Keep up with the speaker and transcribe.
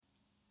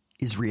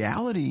Is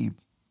reality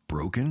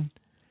broken?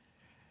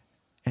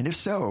 And if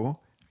so,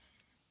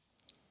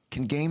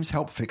 can games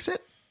help fix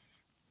it?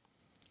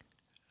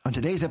 On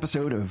today's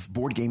episode of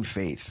Board Game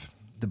Faith,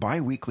 the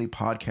bi-weekly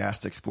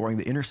podcast exploring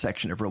the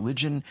intersection of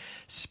religion,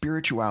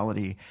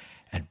 spirituality,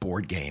 and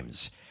board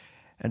games.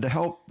 And to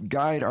help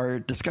guide our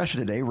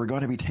discussion today, we're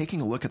going to be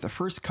taking a look at the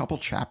first couple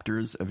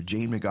chapters of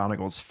Jane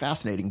McGonigal's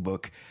fascinating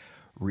book,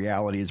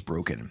 Reality is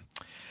Broken.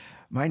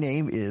 My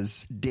name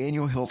is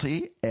Daniel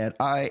Hilty, and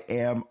I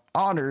am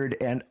honored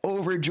and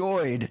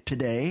overjoyed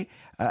today,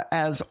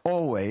 as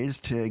always,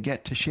 to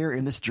get to share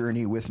in this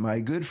journey with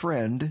my good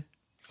friend,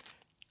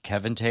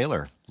 Kevin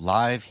Taylor,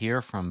 live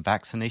here from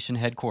vaccination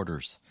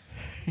headquarters.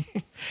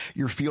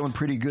 You're feeling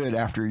pretty good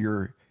after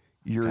your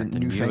Got the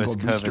newfangled newest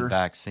booster? COVID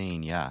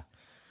vaccine, yeah.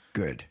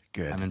 Good.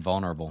 I'm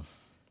invulnerable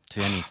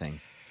to anything.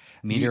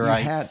 You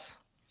Meteorites,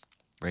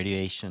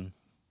 radiation.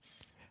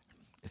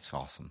 It's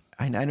awesome.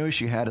 I noticed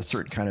you had a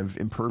certain kind of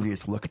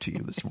impervious look to you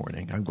this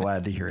morning. I'm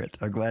glad to hear it.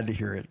 Glad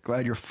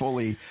you're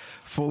fully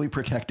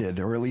protected,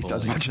 or at least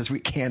as much as we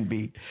can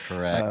be.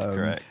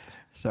 Correct.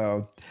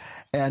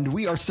 And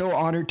we are so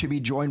honored to be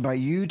joined by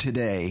you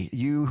today,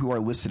 you who are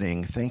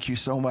listening. Thank you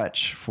so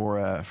much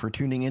for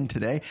tuning in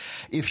today.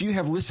 If you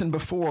have listened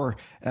before,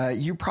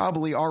 you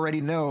probably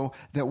already know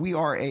that we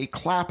are a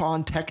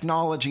clap-on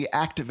technology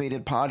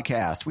activated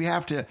podcast. We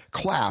have to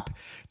clap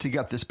to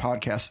get this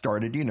podcast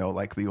started,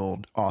 like the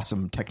old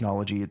awesome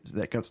technology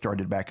that got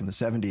started back in the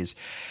 70s.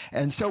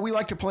 And so we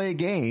like to play a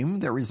game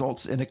that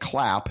results in a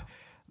clap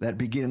that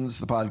begins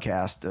the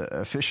podcast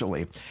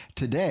officially.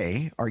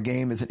 Today, our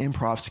game is an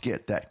improv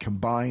skit that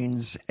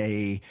combines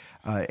a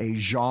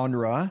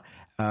genre,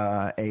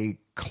 a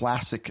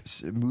classic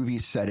movie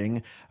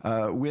setting,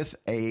 with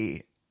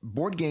a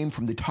board game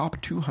from the top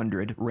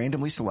 200,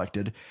 randomly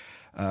selected,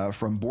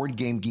 from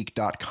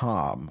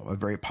BoardGameGeek.com, a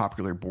very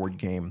popular board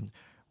game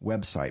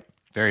website.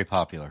 Very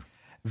popular.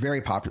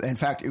 Very popular. In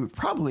fact,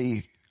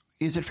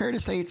 is it fair to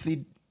say it's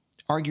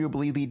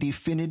arguably the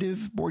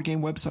definitive board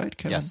game website,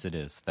 Kevin? Yes, it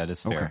is. That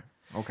is fair.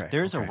 Okay.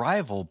 There's a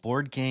rival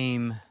board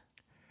game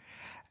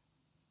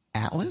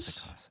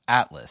Atlas,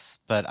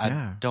 but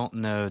I don't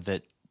know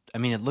that. I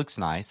mean, it looks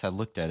nice. I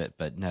looked at it,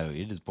 but no,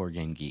 it is Board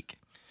Game Geek.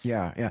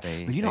 Yeah.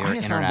 They I have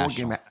international. found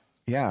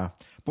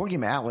Board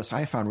Game Atlas.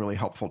 I found really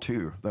helpful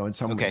too, though. In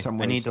some ways, I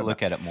need to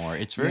look at it more.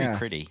 It's very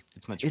pretty.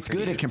 It's much. It's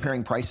good at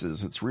comparing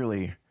prices. It's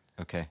really.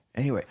 Okay.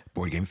 Anyway,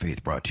 Board Game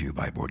Faith brought to you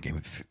by Board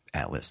Game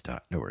Atlas.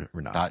 No,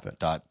 we're not.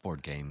 Dot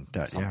board game.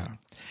 Something.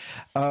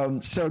 Yeah.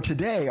 So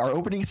today, our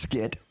opening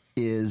skit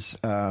is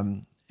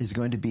going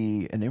to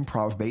be an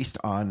improv based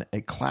on a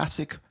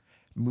classic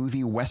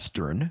movie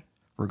western.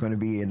 We're going to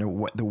be in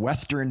the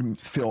western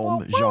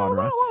film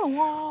genre,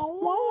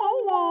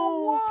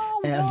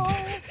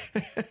 and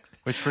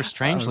which were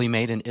strangely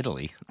made in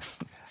Italy.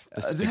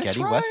 The spaghetti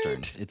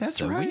westerns. It's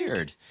so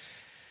weird.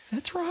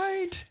 That's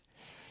right.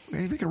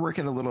 Maybe we can work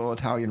in a little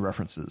Italian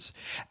references.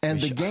 And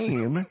the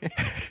game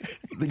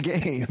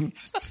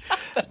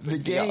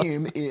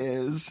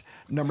is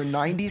number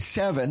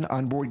 97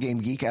 on Board Game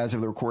Geek as of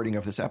the recording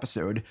of this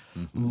episode.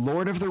 Mm-hmm.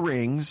 Lord of the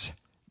Rings,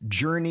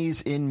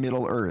 Journeys in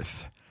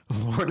Middle-earth.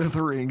 Lord of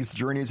the Rings,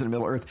 Journeys in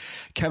Middle-earth.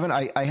 Kevin,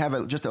 I have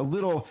a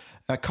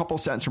couple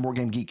sentences from Board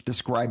Game Geek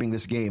describing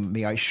this game.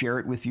 May I share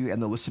it with you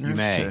and the listeners? You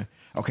may.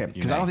 Okay,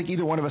 because I don't think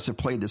either one of us have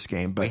played this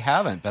game. But we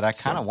haven't, but I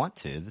kind of want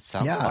to. This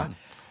sounds fun.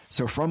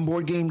 So from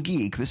Board Game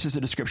Geek, this is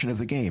a description of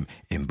the game.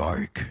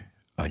 Embark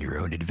on your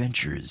own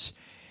adventures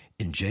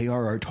in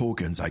J.R.R.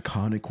 Tolkien's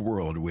iconic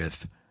world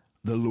with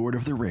The Lord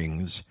of the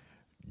Rings,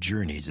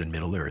 Journeys in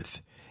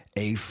Middle-earth,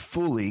 a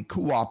fully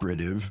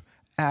cooperative,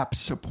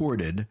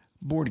 app-supported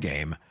board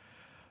game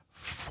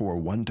for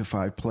 1 to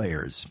 5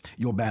 players.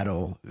 You'll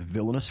battle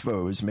villainous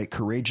foes, make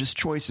courageous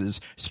choices,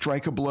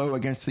 strike a blow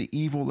against the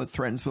evil that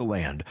threatens the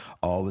land,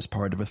 all as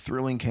part of a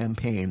thrilling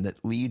campaign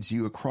that leads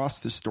you across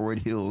the storied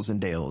hills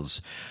and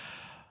dales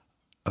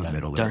of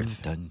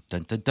Middle-earth.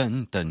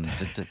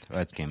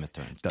 That's Game of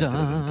Thrones.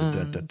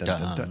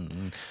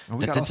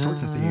 We got all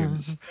sorts of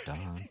themes.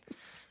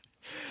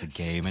 It's a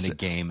game and a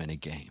game and a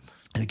game.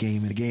 And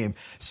a game.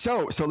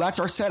 So that's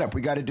our setup.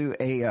 We got to do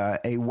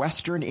a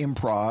Western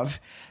improv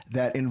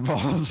that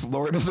involves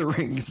Lord of the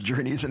Rings,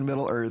 Journeys in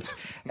Middle-earth,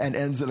 and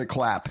ends in a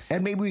clap.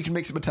 And maybe we can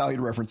make some Italian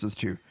references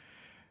too.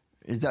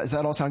 Does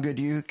that all sound good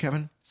to you,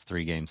 Kevin? It's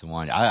 3 games in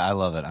 1. I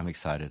love it. I'm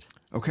excited.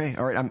 Okay.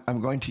 All right. I'm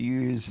going to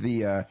use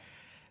the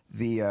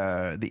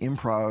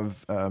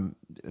improv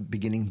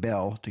beginning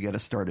bell to get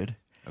us started.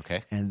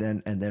 Okay. And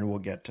then we'll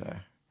get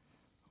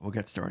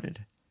started.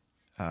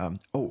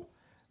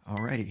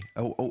 Alrighty.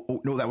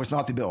 Oh, no, that was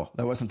not the bell.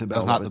 That wasn't the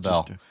bell. That was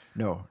not the bell.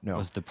 No. It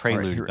was the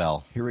prelude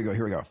bell. Here we go.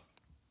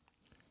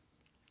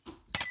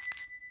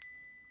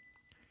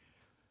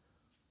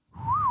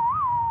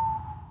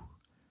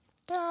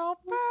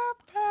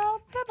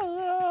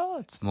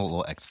 It's a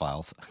little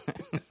X-Files.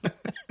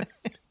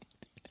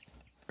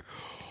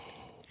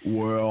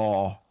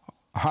 Well,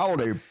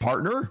 howdy,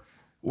 partner.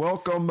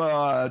 Welcome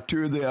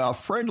to the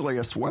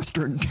friendliest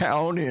western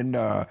town in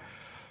all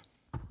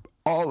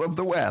all of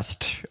the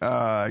West.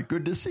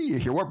 Good to see you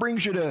here. What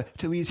brings you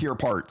to these here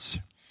parts?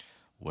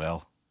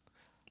 Well,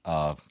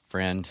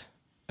 friend,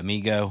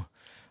 amigo,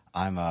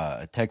 I'm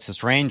a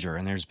Texas Ranger,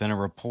 and there's been a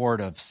report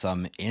of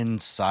some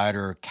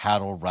insider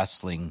cattle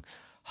rustling,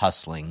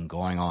 hustling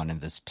going on in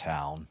this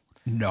town.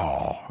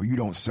 No, you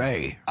don't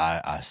say.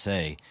 I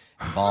say,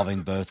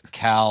 involving both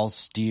cows,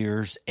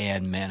 steers,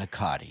 and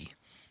manicotti.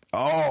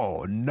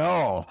 Oh,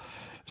 no.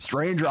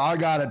 Stranger, I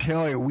gotta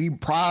tell you, we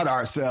pride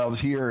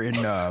ourselves here in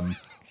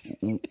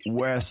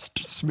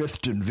West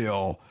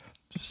Smithtonville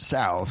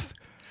South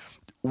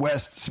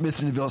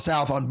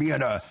on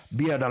being a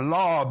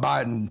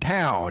law-abiding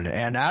town,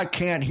 and I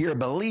can't here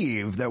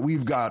believe that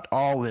we've got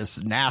all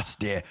this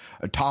nasty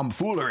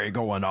tomfoolery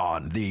going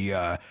on,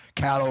 the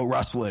cattle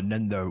rustling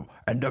and the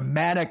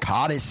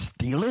manicotti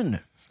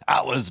stealing.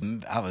 I was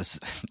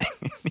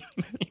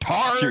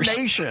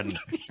Tarnation.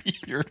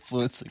 You're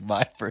influencing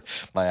my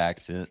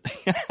accent.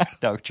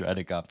 Don't try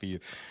to copy you.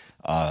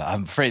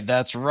 I'm afraid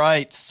that's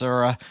right,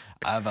 sir.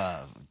 I've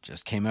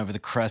just came over the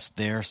crest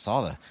there,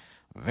 saw the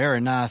very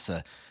nice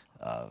the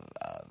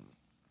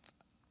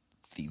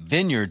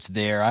vineyards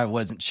there. I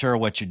wasn't sure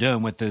what you're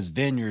doing with those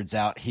vineyards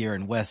out here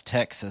in West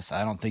Texas.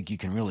 I don't think you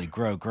can really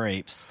grow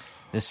grapes.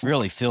 This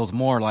really feels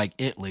more like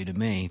Italy to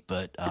me,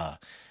 but I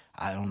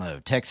don't know.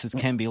 Texas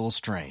can be a little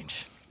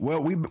strange.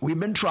 Well, we've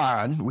been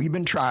trying.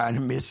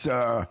 Miss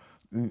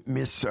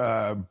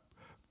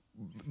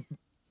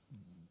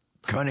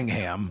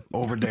Cunningham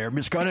over there.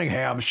 Miss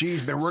Cunningham,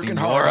 she's been working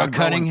hard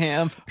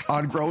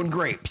on growing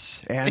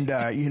grapes. And,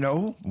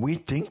 we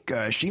think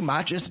she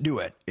might just do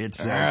it.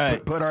 It's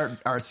right. put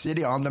our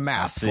city on the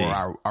map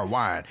for our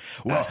wine.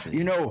 Well,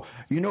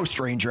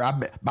 stranger,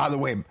 by the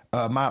way,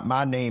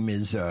 my name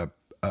is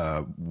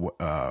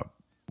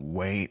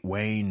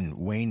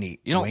Wayne.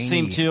 You don't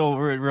seem too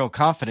real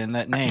confident in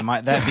that name.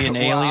 Might that be an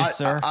alias,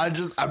 sir?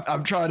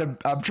 I'm trying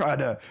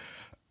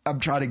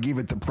to give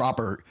it the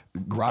proper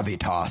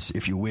gravitas,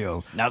 if you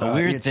will. Now the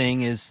weird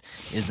thing is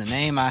the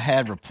name I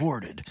had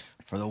reported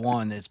for the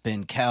one that's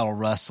been cattle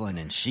rustling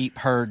and sheep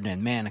herding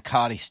and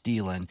manicotti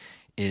stealing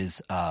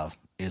is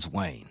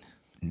Wayne.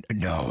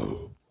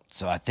 No.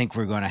 So I think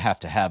we're going to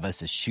have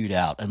us a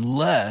shootout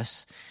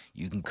unless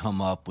you can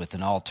come up with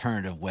an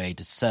alternative way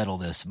to settle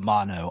this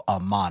mano a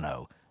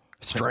mano.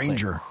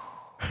 Stranger,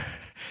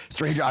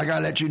 I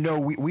gotta let you know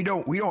we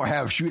don't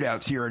have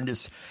shootouts here in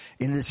this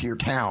here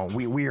town.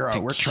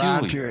 We're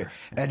trying to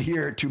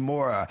adhere to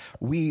more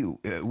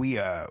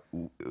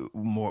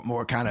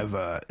more kind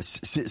of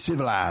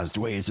civilized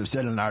ways of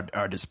settling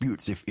our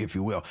disputes, if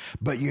you will.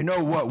 But you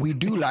know what? We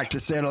do like to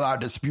settle our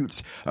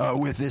disputes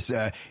with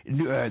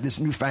this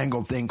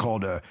newfangled thing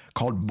called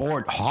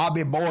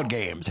hobby board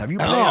games. Have you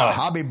played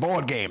hobby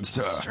board games,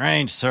 sir?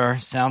 Strange, sir.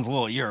 Sounds a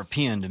little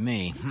European to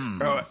me.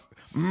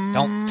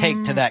 Don't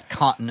take to that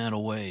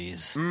continental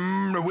ways.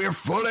 We're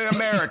fully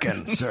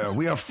American, sir.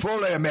 We are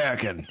fully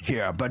American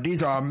here, but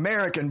these are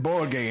American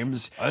board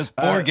games. This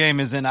board game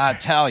is in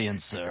Italian,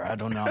 sir. I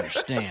don't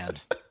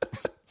understand.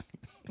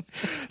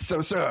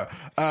 So, sir,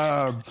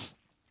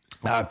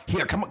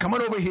 here, come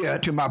on over here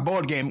to my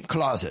board game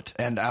closet,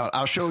 and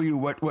I'll show you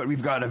what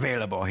we've got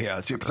available here.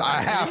 Because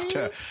I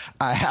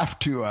have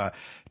to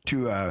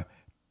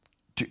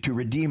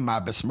redeem my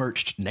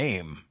besmirched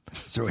name.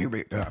 So here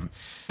we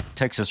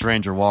Texas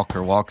Ranger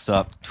Walker walks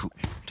up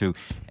to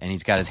and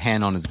he's got his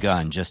hand on his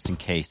gun just in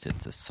case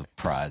it's a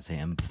surprise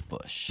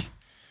ambush.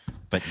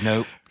 But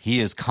nope, he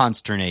is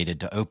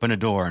consternated to open a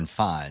door and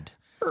find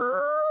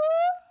a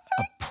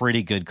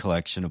pretty good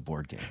collection of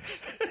board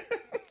games.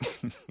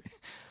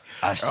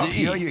 I see. Up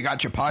here you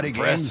got your party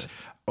games.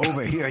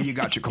 Over here, you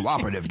got your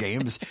cooperative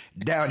games.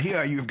 Down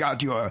here, you've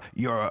got your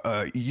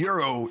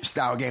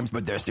Euro-style games,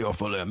 but they're still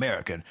fully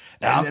American.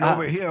 And then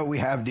over here, we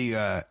have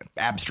the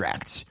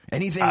abstracts.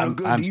 Anything good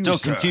to you, I'm still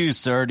confused,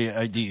 sir.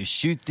 Do you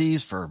shoot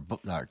these for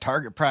our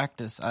target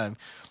practice? I'm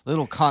a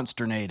little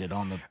consternated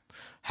on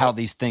how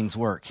these things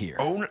work here.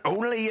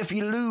 Only if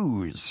you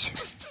lose.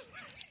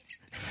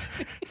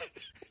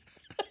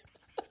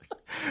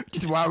 Which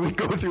is why we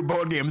go through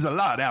board games a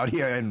lot out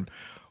here in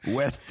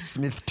West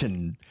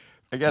Smithton.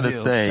 I gotta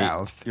say,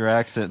 South. Your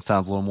accent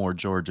sounds a little more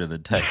Georgia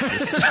than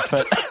Texas,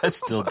 but I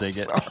still dig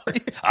it.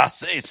 I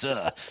say,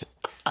 sir.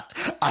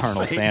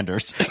 Colonel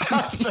Sanders.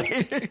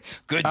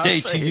 Good day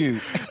to you.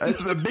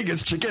 That's the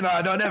biggest chicken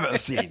I done ever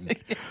seen.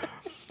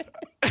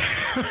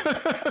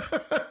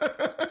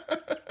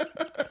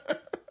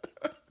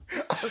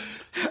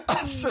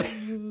 I say,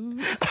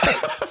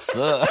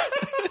 sir.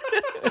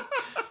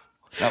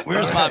 Now,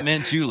 where's my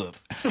mint julep?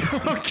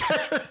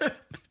 Okay.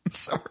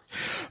 Sorry.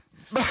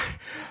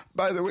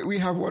 By the way, we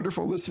have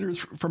wonderful listeners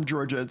from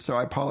Georgia, so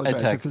I apologize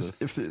and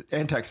Texas. If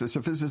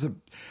this is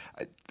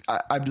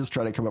I'm just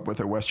trying to come up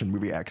with a Western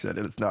movie accent,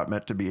 and it's not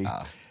meant to be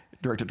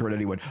directed toward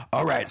anyone.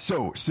 All right,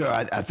 so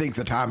I think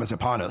the time is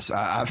upon us.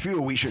 I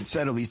feel we should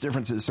settle these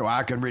differences so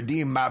I can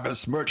redeem my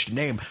besmirched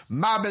name.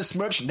 My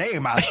besmirched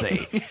name, I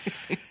say.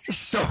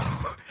 So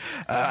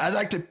I'd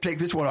like to take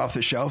this one off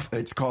the shelf.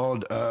 It's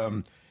called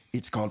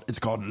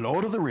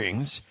Lord of the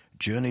Rings.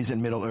 Journeys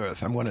in Middle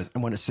Earth. I'm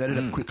gonna set it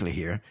up quickly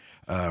here.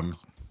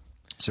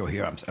 So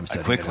here I'm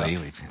setting Quickly, it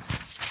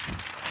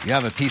up. you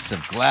have a piece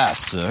of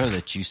glass, sir,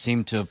 that you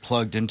seem to have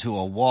plugged into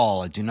a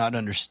wall. I do not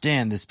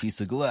understand this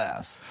piece of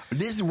glass.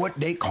 This is what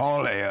they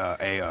call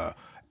a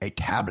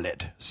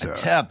tablet, sir. A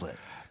tablet,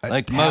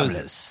 like tablet.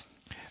 Moses.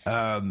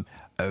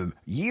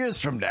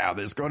 Years from now,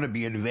 there's going to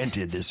be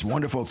invented this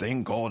wonderful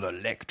thing called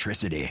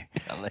electricity.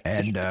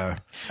 And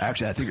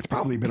actually, I think it's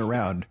probably been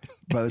around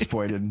by this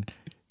point in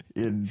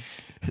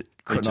They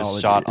chronology.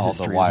 just shot all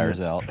history, the isn't wires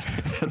it? out.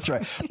 That's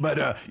right.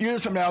 But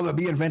years from now, there'll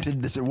be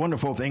invented this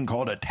wonderful thing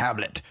called a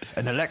tablet,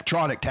 an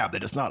electronic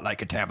tablet. It's not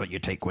like a tablet you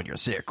take when you're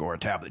sick or a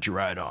tablet you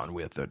write on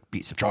with a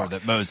piece of Or chalk.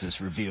 that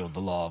Moses revealed the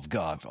law of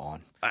God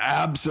on.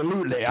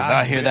 Absolutely. Because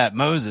I hear that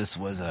Moses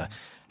was a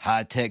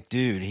high-tech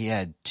dude. He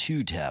had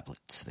 2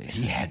 tablets. They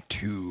He say. had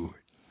 2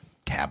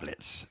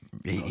 tablets.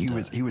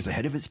 He was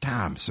ahead of his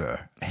time,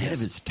 sir. Ahead of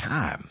his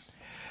time.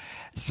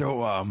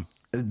 So,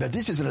 but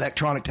this is an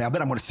electronic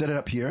tablet. I'm going to set it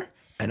up here,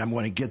 and I'm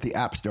going to get the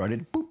app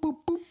started. Boop, boop,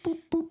 boop, boop,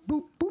 boop,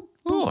 boop, boop.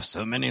 Oh,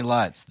 so many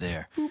lights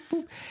there.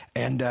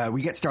 And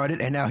we get started.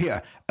 And now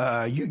here,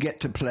 you get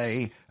to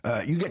play.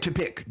 You get to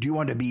pick. Do you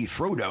want to be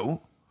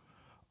Frodo,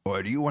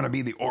 or do you want to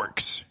be the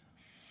orcs?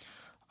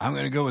 I'm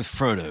going to go with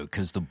Frodo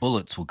because the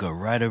bullets will go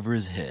right over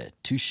his head.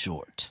 Too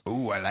short.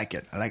 Oh, I like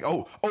it.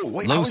 Oh,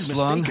 wait, I Low was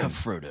slung mistaken. of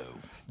Frodo.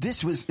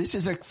 This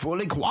is a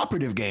fully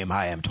cooperative game,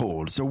 I am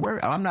told. So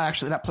I'm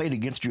not playing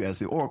against you as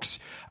the orcs.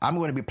 I'm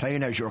going to be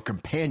playing as your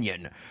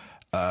companion,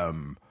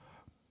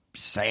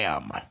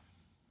 Sam.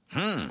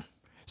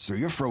 So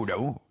you're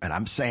Frodo, and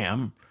I'm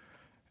Sam.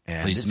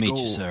 And Pleased to meet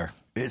you, sir.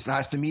 It's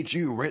nice to meet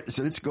you.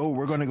 So let's go.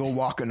 We're going to go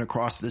walking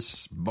across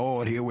this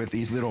board here with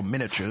these little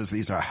miniatures.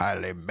 These are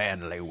highly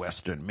manly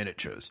Western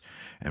miniatures.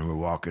 And we're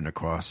walking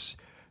across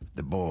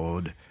the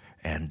board.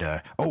 And,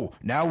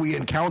 now we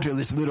encounter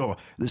this little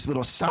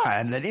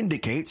sign that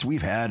indicates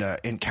we've had an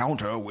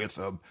encounter with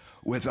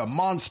a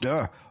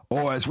monster,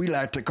 or as we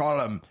like to call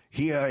them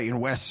here in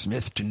West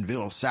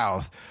Smithtonville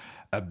South,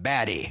 a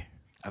baddie.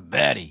 A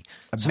baddie.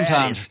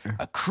 Sometimes baddie.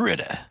 a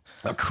critter.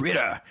 A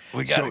critter.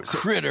 We got a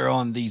critter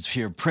on these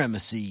here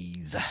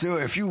premises. So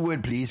if you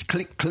would please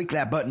click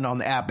that button on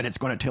the app, and it's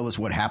going to tell us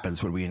what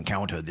happens when we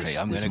encounter this. Okay,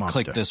 I'm this going to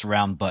monster. click this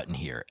round button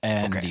here,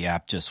 and Okay. the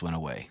app just went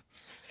away.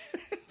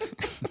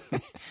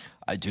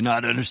 I do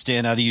not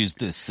understand how to use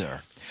this,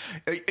 sir.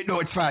 No,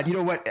 it's fine. You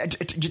know what?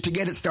 To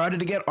get it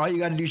started again, all you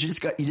got to do is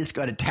you just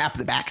got to tap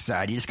the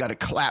backside. You just got to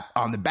clap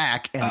on the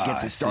back, and it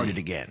gets I it started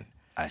see. again.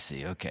 I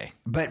see. Okay.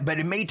 But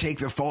it may take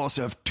the force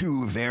of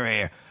 2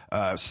 very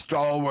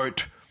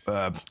stalwart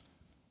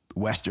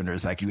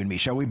Westerners like you and me.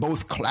 Shall we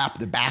both clap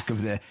the back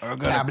of the We're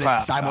gonna tablet clap.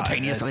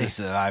 simultaneously?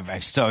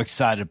 I'm so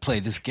excited to play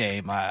this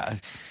game.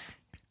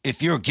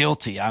 If you're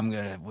guilty, I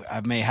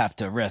may have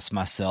to arrest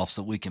myself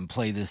so we can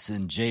play this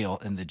in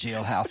the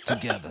jailhouse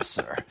together,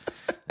 sir.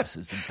 This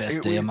is the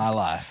best day of my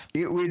life.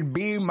 It would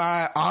be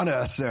my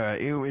honor, sir.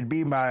 It would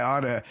be my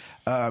honor,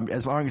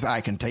 as long as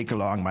I can take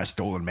along my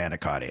stolen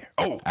manicotti.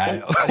 I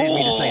didn't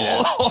mean to say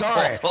that.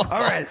 Sorry.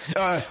 All right.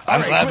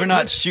 I'm glad we're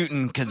not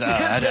shooting because I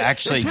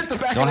actually let's hit the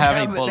back don't of the have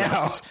any tablet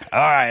bullets. All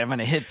right, I'm going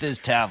to hit this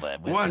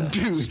tablet with 1,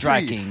 2, 3.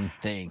 striking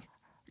thing.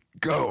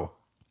 Go.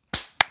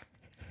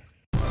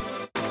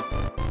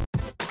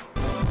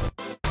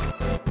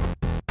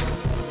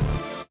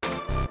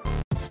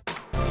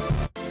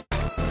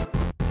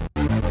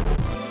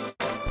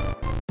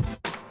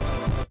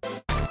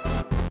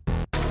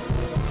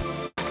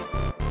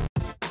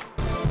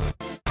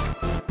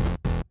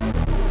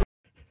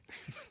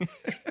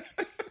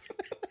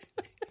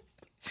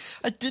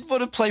 I did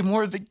want to play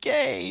more of the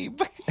game.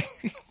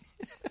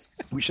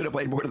 We should have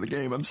played more of the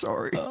game. I'm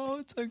sorry. Oh,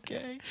 it's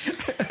okay.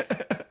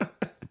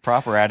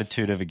 Proper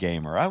attitude of a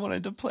gamer. I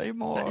wanted to play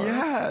more.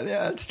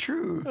 Yeah, it's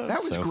true. That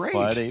was so great.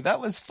 Funny. That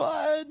was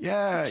fun.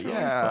 Yeah, That's really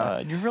yeah.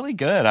 fun. You're really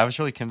good. I was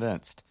really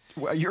convinced.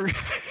 Well, you're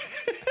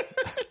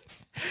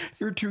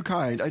you're too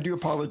kind. I do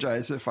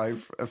apologize if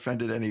I've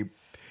offended any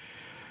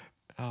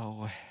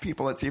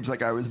people. It seems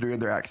like I was doing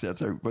their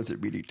accents. I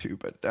wasn't meaning to,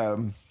 but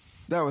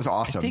that was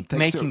awesome. I think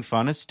Thanks making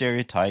fun of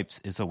stereotypes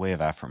is a way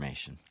of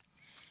affirmation.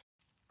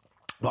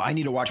 Well, I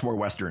need to watch more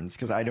westerns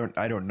because I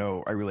don't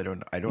know. I really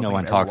don't. I don't. No think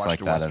one I've ever talks watched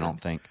like a that, I Western.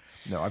 don't think.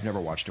 No, I've never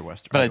watched a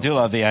western. But I do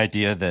love the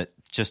idea that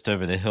just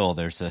over the hill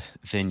there's a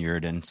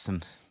vineyard and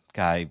some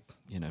guy,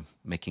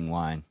 making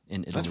wine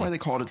in Italy. That's why they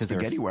called it 'Cause they were-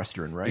 spaghetti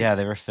western, right? Yeah,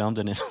 they were filmed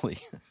in Italy.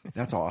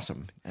 That's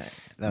awesome. That's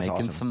Making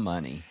awesome. some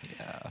money.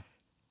 Yeah.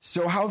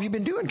 So, how have you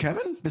been doing,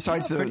 Kevin?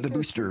 Besides the Pretty good,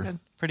 booster,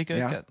 Pretty good.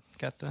 Yeah?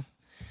 Got the.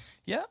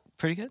 Yeah,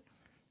 pretty good.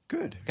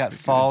 Good. Got Good,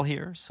 fall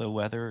here, so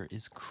weather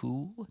is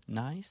cool,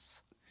 nice.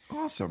 good.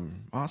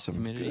 Awesome.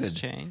 Humidity's Good.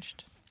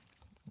 changed.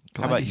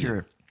 Glad How about to you? hear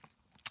it.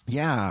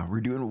 Yeah,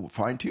 we're doing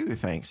fine too.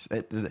 Thanks.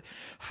 The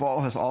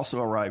fall has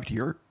also arrived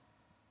here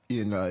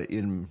in our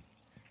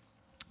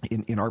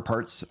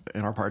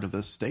part of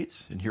the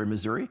states, and here in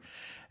Missouri.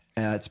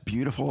 It's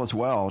beautiful as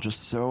well.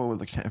 Just so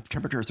the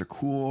temperatures are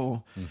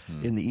cool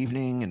in the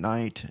evening and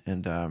night,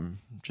 and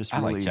just I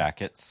really like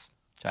jackets.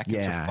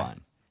 Jackets are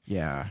fun.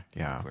 Yeah.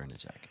 Wearing a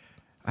jacket.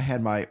 I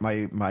had my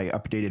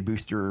updated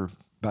booster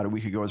about a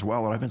week ago as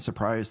well, and I've been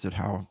surprised at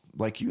how,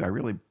 like you,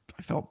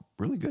 I felt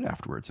really good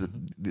afterwards.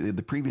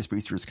 The previous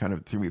boosters kind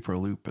of threw me for a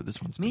loop, but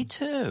this one's Me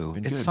too.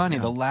 It's good, funny.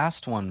 yeah. The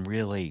last one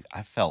really,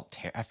 I felt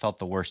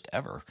the worst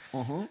ever.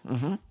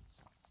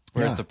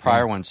 Whereas Yeah, the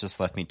prior ones just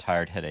left me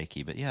tired,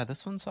 headachy. But yeah,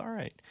 this one's all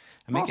right.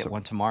 I may get Awesome.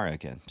 one tomorrow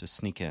again. Just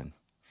sneak in.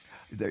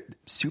 The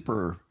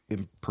super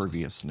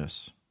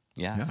imperviousness.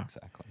 Yeah, Yeah.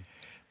 exactly.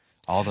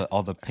 All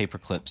the paper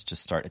clips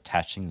just start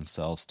attaching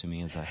themselves to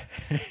me as I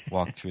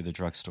walk through the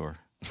drugstore.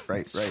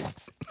 Right.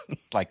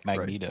 Like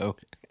Magneto.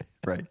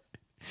 Right.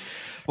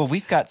 Well,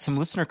 we've got some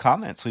listener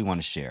comments we want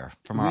to share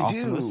from our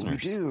awesome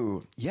listeners. We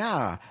do.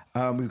 Yeah.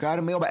 We've got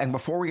a mailbag. And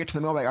before we get to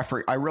the mailbag,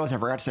 I realized I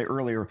forgot to say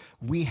earlier,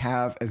 we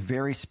have a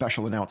very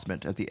special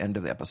announcement at the end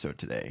of the episode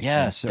today.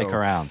 Yeah, And stick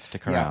around.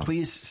 Yeah,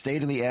 please stay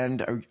to the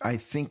end.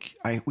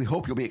 We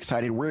hope you'll be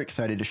excited. We're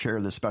excited to share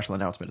this special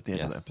announcement at the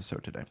end of the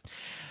episode today.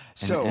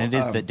 So, and it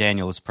is that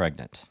Daniel is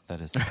pregnant. That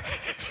is a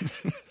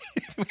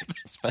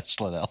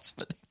special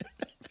announcement.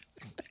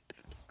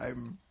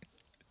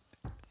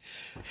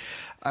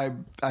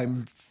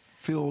 I'm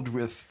filled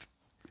with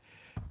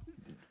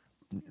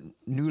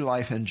new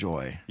life and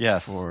joy.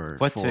 Yes.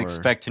 What to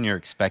expect when you're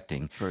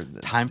expecting.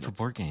 Time for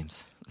board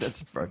games.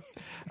 That's right.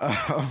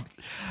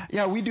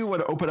 Yeah, we do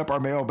want to open up our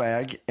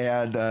mailbag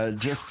and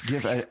just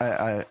give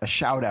a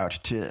shout out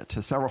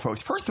to several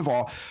folks. First of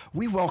all,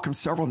 we welcome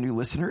several new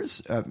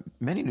listeners,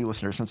 many new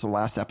listeners since the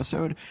last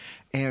episode.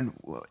 And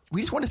we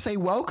just want to say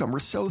welcome. We're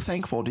so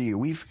thankful to you.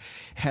 We've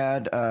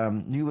had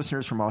new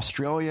listeners from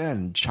Australia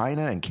and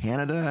China and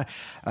Canada,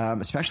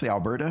 especially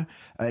Alberta,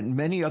 and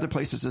many other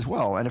places as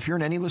well. And if you're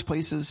in any of those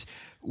places,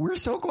 we're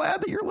so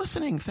glad that you're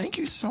listening. Thank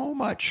you so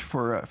much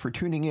for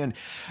tuning in.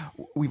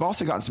 We've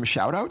also gotten some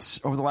shout outs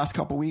over the last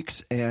couple of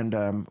weeks,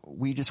 and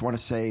we just want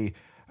to say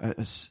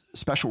a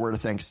special word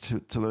of thanks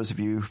to those of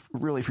you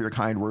really for your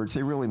kind words.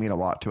 They really mean a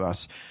lot to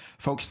us.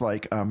 Folks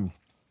like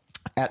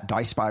at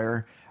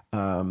Dicespire,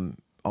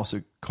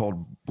 also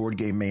called Board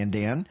Game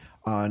Mandan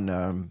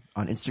on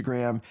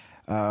Instagram,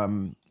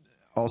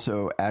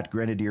 also at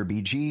Grenadier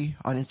BG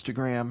on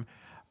Instagram.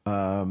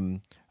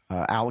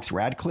 Alex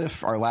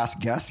Radcliffe, our last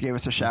guest, gave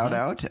us a shout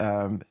out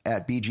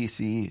at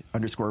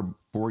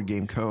BGC_Board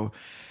Game Co.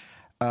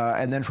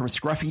 And then from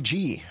Scruffy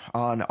G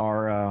on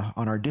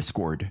our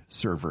Discord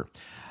server.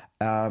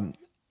 And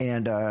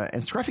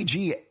Scruffy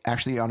G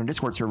actually on our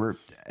Discord server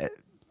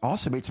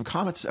also made some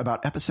comments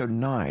about episode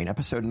 9.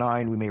 Episode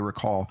 9, we may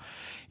recall,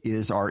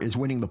 is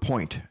Winning the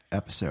Point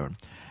episode.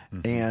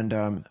 And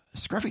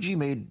Scruffy G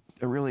made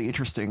a really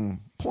interesting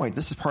point.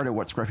 This is part of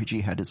what Scruffy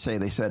G had to say.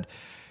 They said,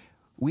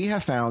 "We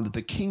have found that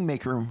the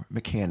Kingmaker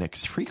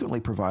mechanics frequently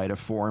provide a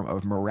form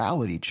of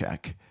morality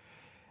check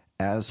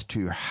as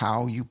to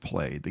how you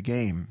play the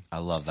game." I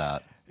love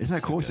that. Isn't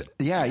that cool?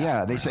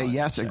 Yeah. They say,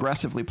 yes,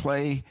 aggressively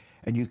play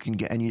and you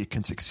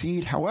can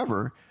succeed.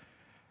 However,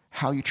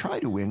 how you try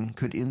to win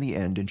could in the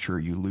end ensure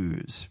you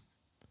lose.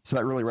 So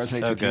that really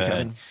resonates with you,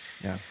 Kevin.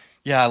 Yeah.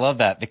 Yeah, I love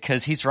that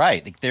because he's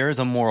right. Like, there is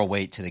a moral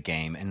weight to the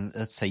game. And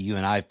let's say you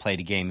and I have played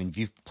a game and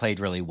you've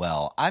played really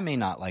well. I may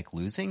not like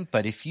losing,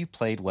 but if you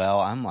played well,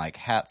 I'm like,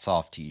 hats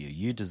off to you.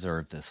 You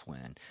deserve this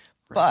win.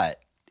 Right. But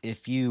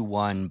if you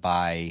won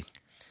by,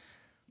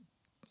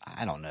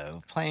 I don't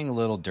know, playing a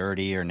little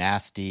dirty or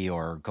nasty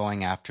or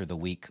going after the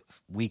weak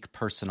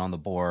person on the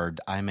board,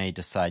 I may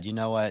decide, you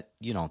know what,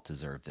 you don't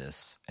deserve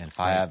this. And if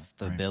I have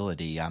the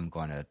ability, I'm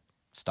going to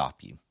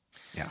stop you.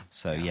 Yeah.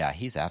 So, yeah,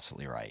 he's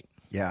absolutely right.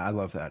 Yeah, I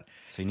love that.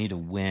 So you need to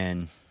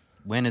win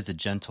as a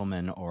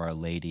gentleman or a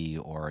lady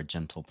or a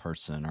gentle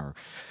person or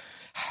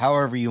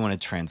however you want to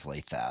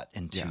translate that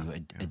into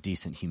a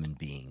decent human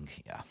being.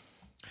 Yeah.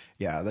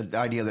 Yeah, the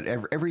idea that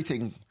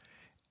everything,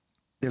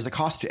 there's a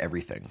cost to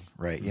everything,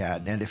 right? Mm-hmm. Yeah,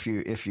 and if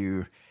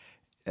you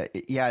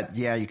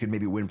you could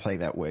maybe win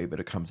playing that way,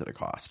 but it comes at a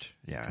cost.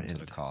 Yeah, it comes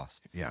at a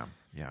cost. Yeah.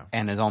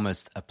 And as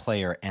almost a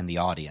player and the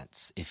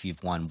audience, if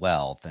you've won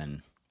well,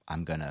 then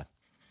I'm gonna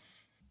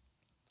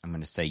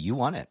say you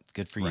won it.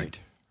 Good for you.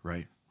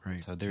 Right.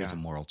 So there's a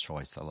moral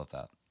choice. I love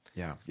that.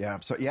 Yeah.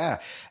 So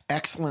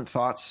excellent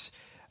thoughts,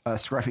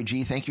 Scruffy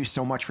G. Thank you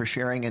so much for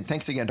sharing, and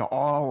thanks again to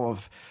all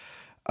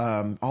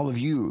of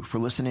you for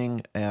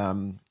listening.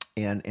 And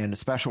a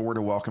special word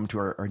of welcome to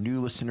our new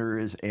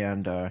listeners,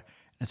 and a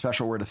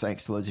special word of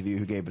thanks to those of you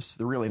who gave us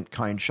the really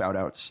kind shout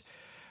outs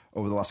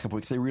over the last couple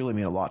of weeks. They really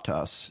mean a lot to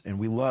us, and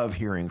we love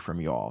hearing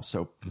from you all.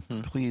 So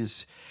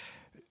please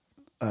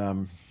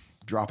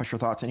drop us your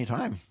thoughts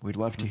anytime. We'd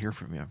love to hear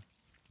from you.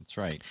 That's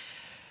right.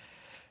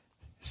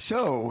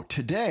 So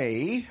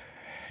today,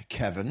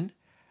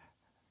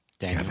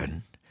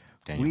 Daniel,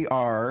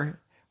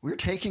 we're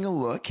taking a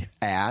look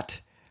at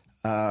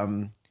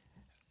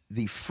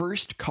the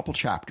first couple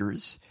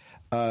chapters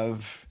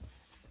of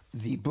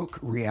the book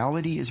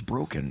 "Reality is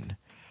Broken"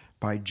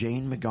 by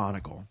Jane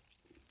McGonigal.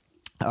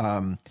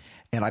 And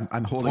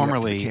I'm holding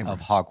formerly up the of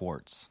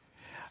Hogwarts.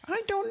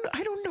 I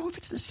don't know if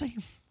it's the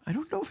same. I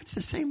don't know if it's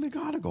the same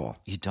McGonagall.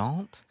 You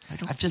don't?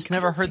 I've just I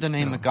never don't heard the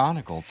think name so.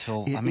 McGonagall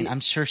till. I'm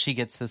sure she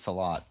gets this a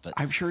lot, but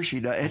I'm sure she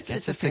does.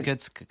 it's a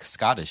good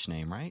Scottish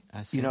name, right? I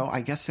assume.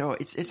 I guess so.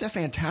 It's a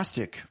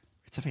fantastic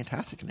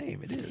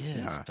name. It is.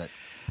 Yeah. But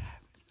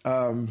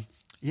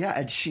Yeah,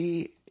 and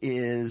she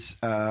is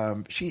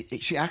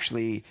she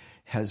actually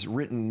has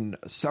written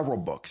several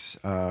books.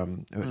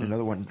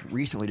 Another one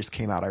recently just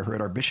came out. I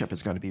heard our bishop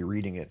is going to be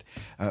reading it,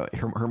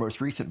 her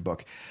most recent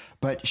book.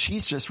 But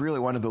she's just really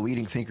one of the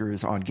leading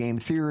thinkers on game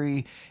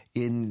theory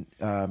in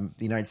the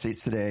United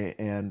States today,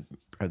 and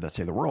let's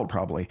say the world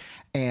probably,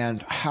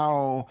 and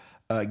how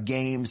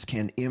games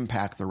can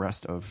impact the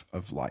rest of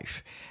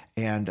life.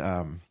 And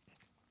so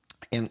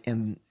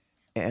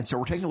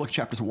we're taking a look at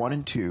chapters 1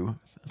 and 2.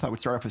 I thought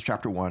we'd start off with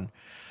chapter 1.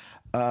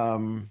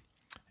 And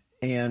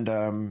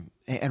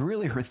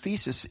really her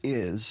thesis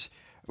is,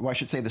 well, I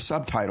should say the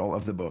subtitle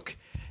of the book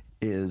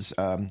is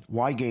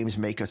Why Games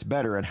Make Us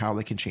Better and How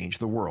They Can Change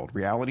the World.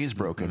 Reality is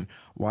broken.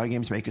 Why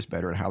games make us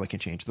better and how they can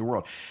change the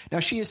world.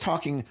 Now, she is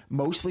talking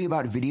mostly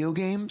about video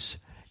games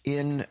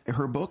in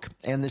her book,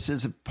 and this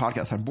is a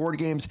podcast on board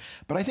games,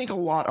 but I think a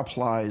lot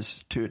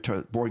applies to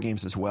board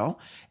games as well.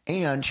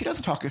 And she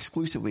doesn't talk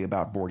exclusively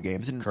about board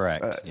games and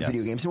Correct. Yes.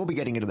 video games, and we'll be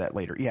getting into that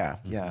later. Yeah,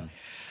 yeah.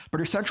 But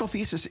her central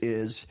thesis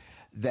is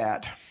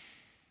that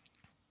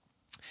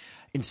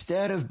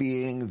instead of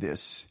being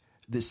this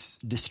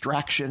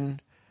distraction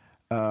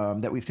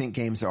that we think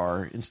games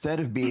are, instead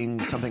of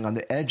being something on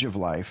the edge of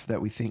life that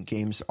we think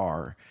games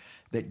are,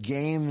 that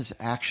games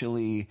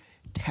actually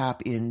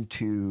tap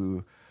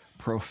into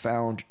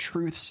profound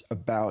truths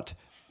about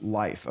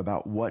life,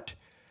 about what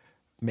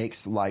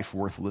makes life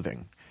worth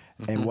living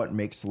and what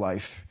makes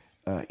life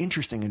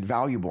interesting and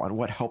valuable, and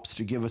what helps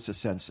to give us a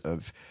sense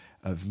of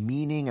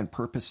meaning and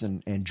purpose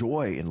and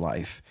joy in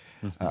life.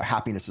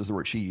 Happiness is the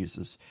word she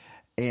uses.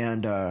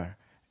 And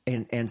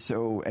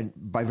so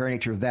by very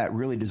nature of that,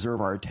 really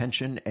deserve our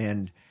attention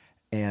and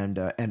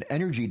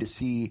energy to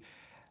see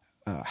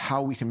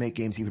how we can make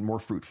games even more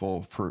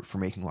fruitful for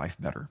making life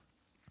better.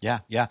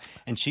 Yeah, yeah.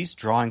 And she's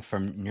drawing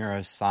from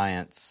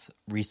neuroscience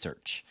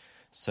research.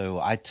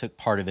 So I took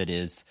part of it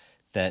is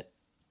that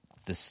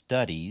the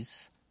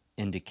studies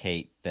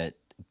indicate that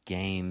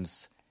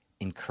games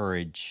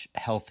encourage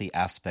healthy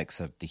aspects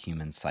of the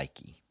human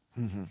psyche.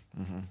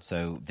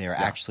 So they're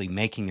actually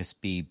making us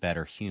be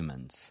better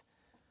humans.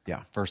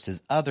 Yeah.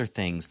 Versus other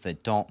things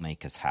that don't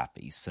make us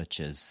happy, such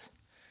as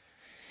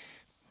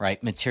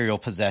material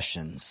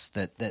possessions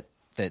that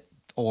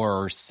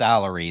or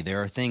salary.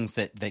 There are things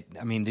that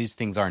these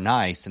things are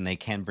nice and they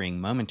can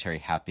bring momentary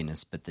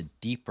happiness, but the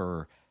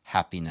deeper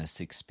happiness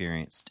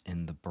experienced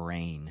in the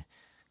brain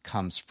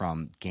comes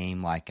from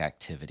game-like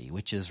activity,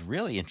 which is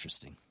really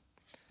interesting.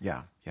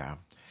 Yeah, yeah.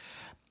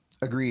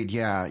 Agreed.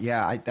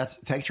 Yeah.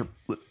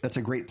 That's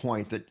a great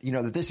point that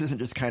this isn't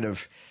just kind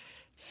of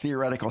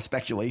theoretical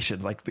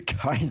speculation like the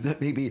kind that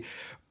maybe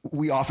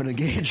we often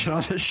engage in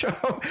on the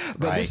show,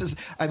 but this is,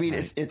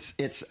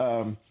 it's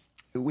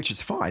which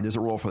is fine. There's a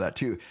role for that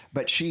too.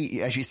 But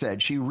she, as you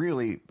said, she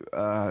really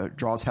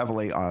draws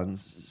heavily on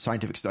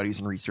scientific studies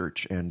and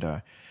research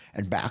and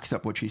backs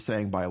up what she's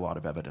saying by a lot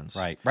of evidence.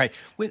 Right.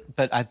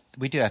 But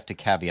we do have to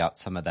caveat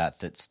some of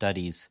that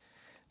studies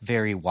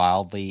vary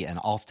wildly and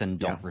often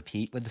don't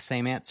repeat with the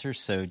same answer.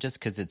 So just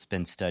because it's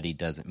been studied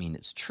doesn't mean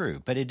it's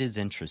true, but it is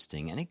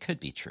interesting and it could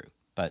be true.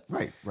 But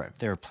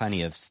there are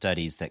plenty of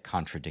studies that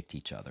contradict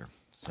each other.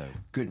 So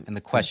good. And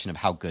the question of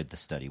how good the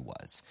study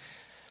was.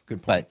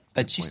 Good point.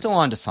 But she's still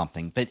onto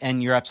something.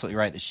 And you're absolutely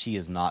right that she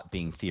is not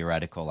being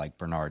theoretical like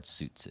Bernard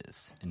Suits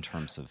is in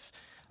terms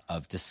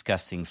of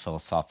discussing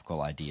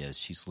philosophical ideas.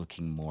 She's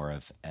looking more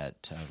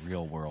at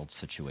real world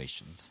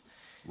situations.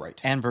 Right.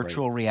 And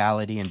virtual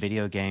reality and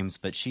video games,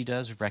 but she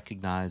does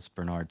recognize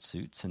Bernard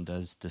Suits and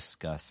does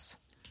discuss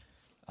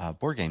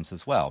board games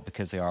as well,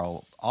 because they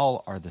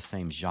all are the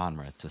same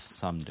genre to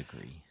some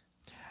degree.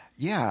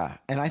 Yeah,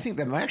 and I think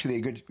that might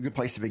actually be a good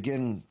place to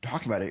begin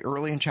talking about it.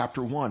 Early in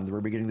chapter 1, the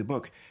very beginning of the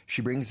book,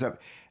 she brings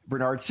up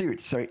Bernard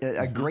Suits. So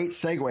a great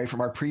segue from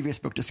our previous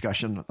book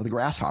discussion, The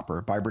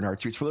Grasshopper by Bernard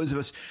Suits. For those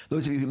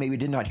of you who maybe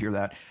did not hear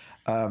that,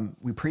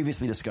 we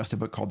previously discussed a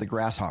book called The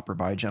Grasshopper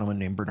by a gentleman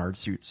named Bernard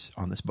Suits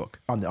on this book,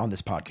 on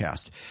this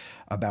podcast,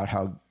 about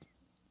how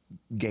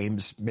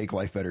games make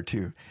life better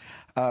too.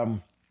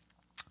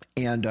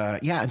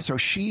 And so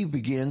she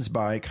begins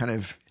by kind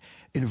of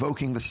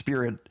invoking the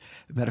spirit,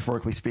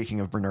 metaphorically speaking,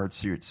 of Bernard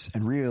Suits,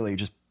 and really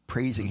just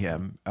praising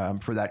him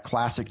for that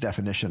classic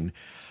definition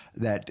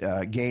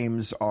that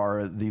games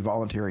are the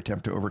voluntary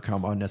attempt to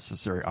overcome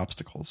unnecessary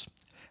obstacles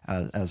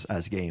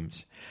as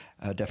games,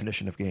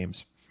 definition of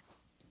games.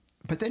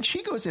 But then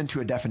she goes into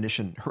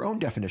her own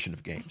definition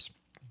of games,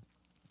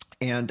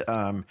 and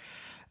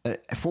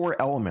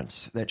 4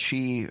 elements that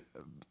she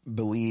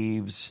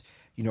believes,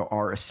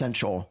 are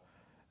essential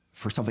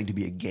for something to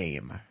be a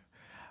game.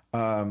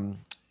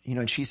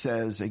 And she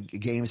says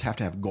games have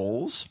to have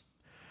goals.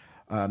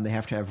 They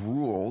have to have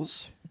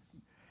rules.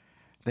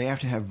 They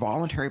have to have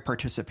voluntary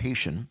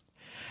participation.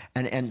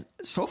 And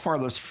so far,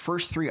 those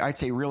first 3, I'd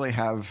say, really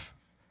have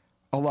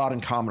a lot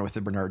in common with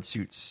the Bernard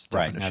Suits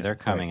Right. definition. Now they're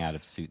coming out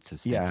of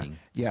Suits' thinking.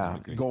 to some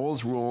degree.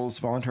 Goals, rules,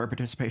 voluntary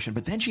participation.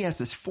 But then she has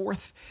this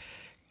fourth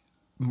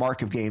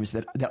mark of games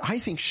that I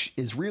think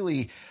is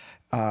really,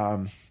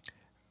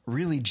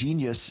 really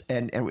genius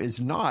and is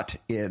not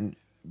in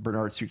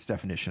Bernard Suits'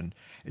 definition.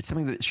 It's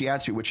something that she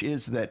adds to, which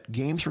is that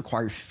games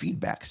require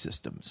feedback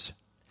systems.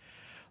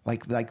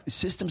 Like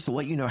systems to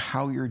let you know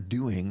how you're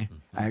doing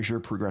as you're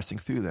progressing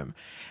through them.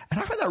 And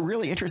I find that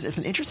really interesting. It's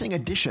an interesting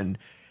addition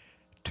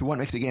to what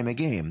makes a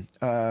game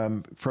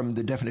from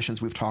the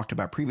definitions we've talked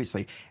about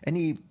previously.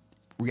 Any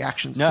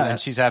reactions to No, that? and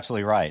she's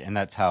absolutely right. And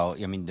that's how,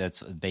 I mean,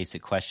 that's a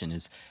basic question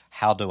is,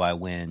 how do I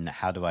win?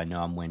 How do I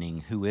know I'm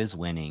winning? Who is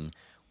winning?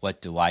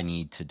 What do I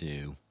need to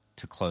do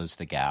to close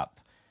the gap?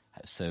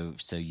 So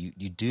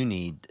you do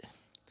need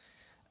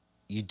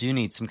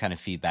some kind of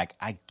feedback.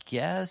 I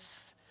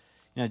guess,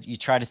 you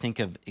try to think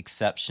of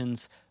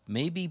exceptions.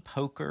 Maybe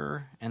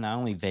poker, and I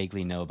only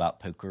vaguely know about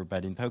poker,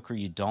 but in poker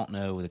you don't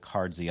know the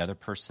cards the other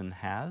person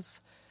has.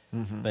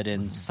 But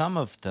in some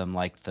of them,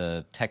 like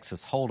the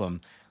Texas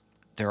Hold'em,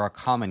 there are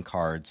common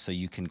cards, so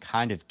you can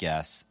kind of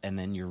guess, and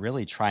then you're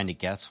really trying to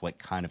guess what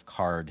kind of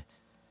card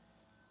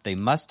they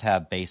must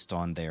have based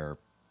on their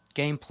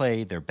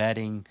gameplay, their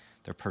betting,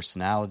 their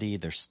personality,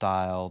 their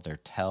style, their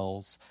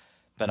tells.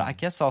 But I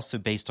guess also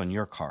based on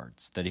your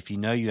cards, that if you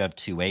know you have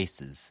 2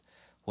 aces,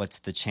 what's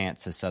the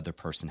chance this other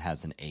person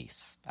has an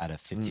ace out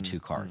of 52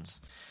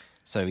 cards?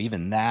 So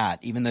even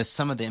that, even though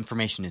some of the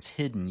information is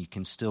hidden, you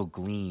can still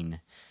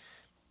glean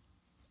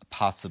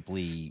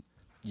possibly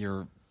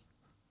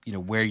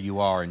where you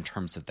are in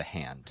terms of the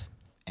hand.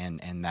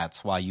 And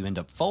that's why you end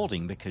up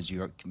folding, because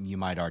you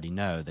might already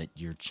know that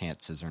your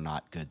chances are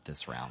not good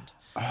this round.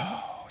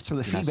 Oh, so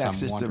the feedback So I'm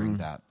system. wondering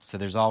that. So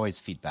there's always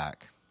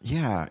feedback.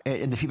 Yeah,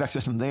 and the feedback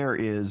system there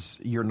is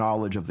your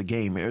knowledge of the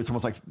game. It's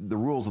almost like the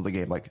rules of the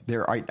game. Like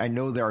I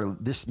know there are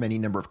this many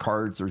number of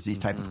cards. There's these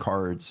type of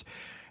cards,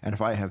 and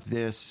if I have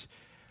this,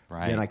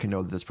 then I can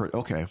know that this person.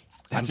 Okay,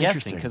 I'm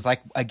guessing because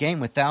like a game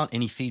without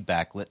any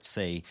feedback. Let's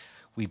say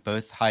we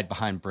both hide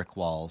behind brick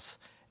walls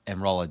and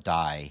roll a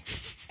die,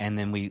 and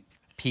then we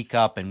peek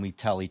up and we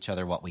tell each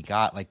other what we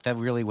got. Like that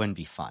really wouldn't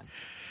be fun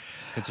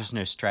because there's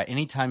no strat.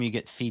 Anytime you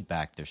get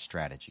feedback, there's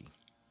strategy.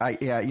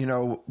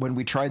 When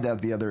we tried that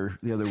the other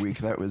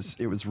week, it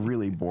was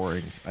really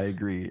boring. I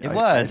agree. It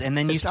was, and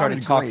then you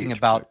started talking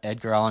about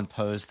Edgar Allan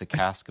Poe's The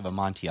Cask of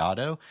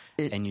Amontillado,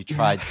 and you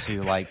tried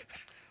to like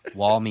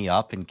wall me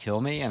up and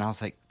kill me, and I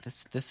was like,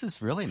 this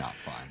is really not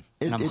fun.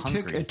 And I'm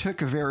hungry. It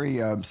took a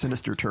very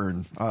sinister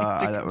turn.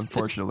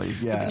 Unfortunately,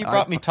 yeah. And you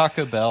brought me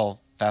Taco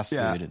Bell fast food,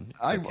 and it's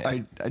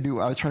okay. I do.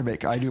 I was trying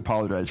to I do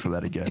apologize for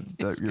that again.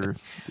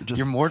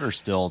 Your mortar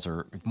skills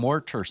are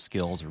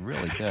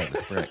really good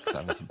with bricks.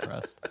 I was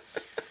impressed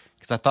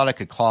because I thought I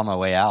could claw my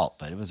way out,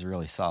 but it was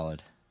really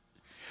solid.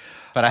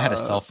 But I had a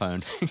cell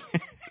phone.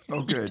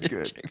 Oh, good.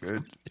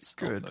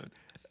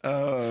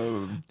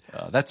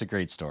 That's a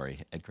great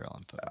story, Edgar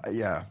Allan Poe.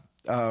 Yeah.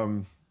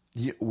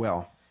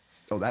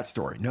 That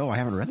story. No, I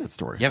haven't read that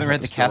story. You haven't read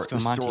The Cask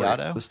of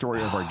Amontillado? The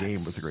story of our game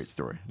was a great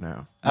story.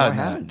 No, I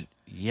haven't.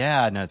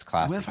 Yeah, no, it's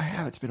classic. Well, if I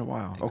have, it's been a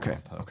while. Okay.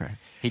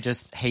 He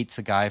just hates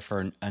a guy for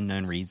an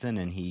unknown reason,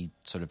 and he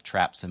sort of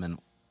traps him and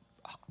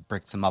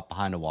bricks him up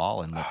behind a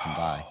wall and lets him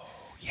die.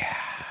 Yeah,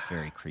 it's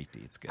very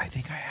creepy. It's good. I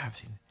think I have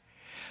seen.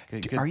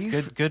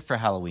 Good for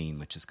Halloween,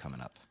 which is coming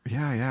up.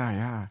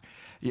 Yeah.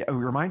 It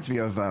reminds me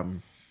of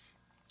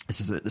this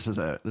is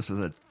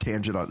a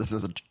tangent on this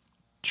is a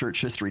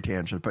church history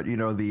tangent, but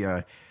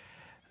I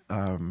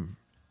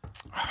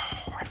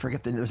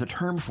forget there's a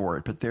term for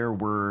it, but there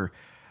were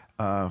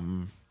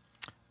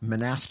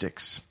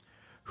monastics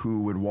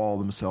who would wall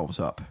themselves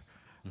up.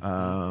 Do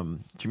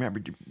you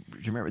remember?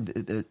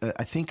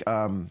 I think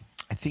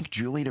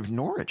Julian of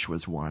Norwich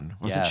was one.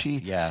 Wasn't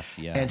she? Yes.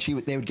 And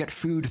they would get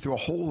food through a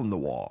hole in the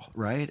wall,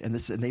 right? And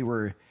they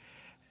were,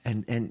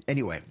 and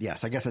anyway,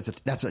 yes. I guess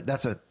that's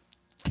a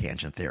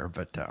tangent there,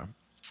 but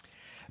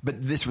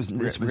this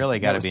was really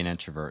got to be an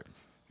introvert.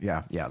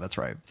 Yeah, that's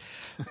right.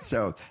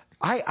 So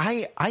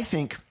I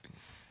think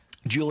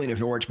Julian of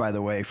Norwich, by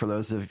the way, for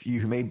those of you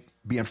who may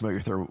be unfamiliar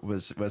with her,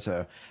 was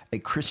a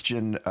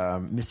Christian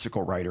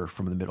mystical writer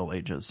from the Middle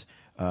Ages.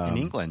 In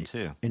England,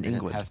 too. In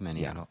England. Didn't have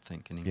many, I don't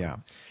think, in England. Yeah.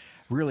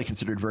 Really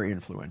considered very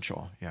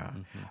influential. Yeah.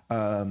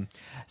 And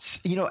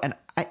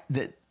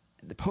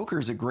the poker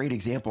is a great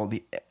example.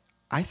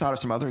 I thought of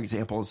some other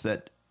examples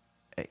that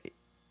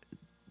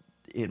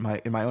in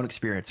my own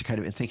experience, kind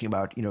of in thinking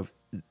about,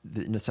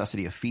 the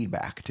necessity of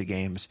feedback to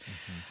games.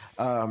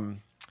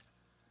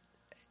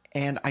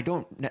 And I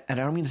don't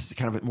mean this as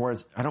kind of more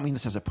as I don't mean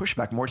this as a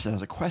pushback, more just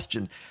as a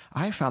question.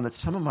 I found that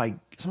some of my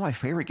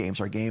favorite games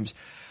are games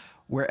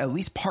where at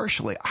least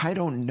partially I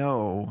don't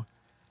know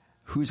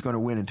who's going to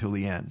win until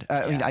the end.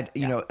 I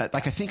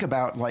think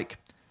about, like,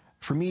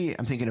 for me,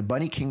 I'm thinking of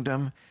Bunny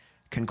Kingdom,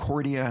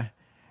 Concordia,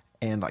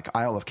 and like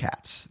Isle of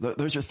Cats.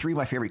 Those are 3 of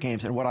my favorite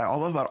games. And what I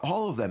love about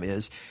all of them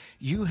is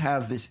you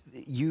have this.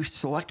 You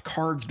select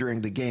cards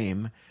during the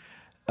game.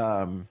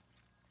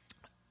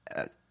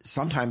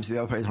 sometimes the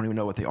other players don't even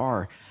know what they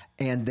are,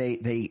 and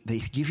they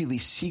give you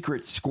these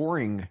secret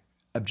scoring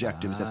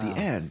objectives at the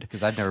end.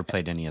 Because I've never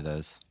played any of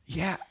those.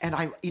 Yeah, and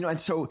and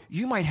so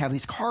you might have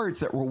these cards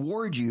that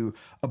reward you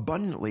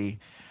abundantly,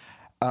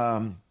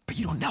 but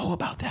you don't know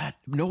about that.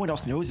 No one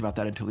else knows about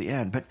that until the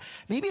end. But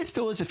maybe it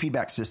still is a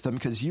feedback system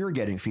because you're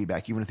getting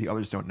feedback even if the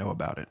others don't know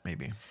about it.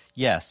 Maybe.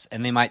 Yes,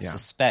 and they might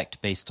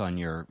suspect based on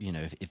your,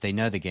 if they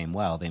know the game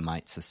well, they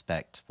might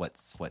suspect what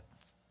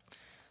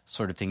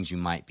sort of things you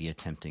might be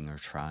attempting or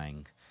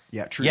trying.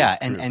 Yeah, true. Yeah,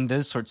 true. and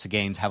those sorts of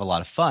games have a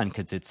lot of fun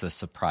because it's a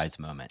surprise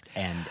moment,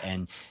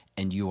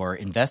 and you are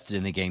invested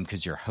in the game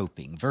because you're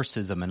hoping.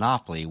 Versus a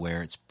Monopoly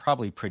where it's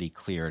probably pretty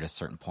clear at a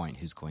certain point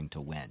who's going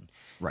to win,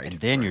 right? And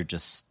then you're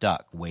just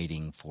stuck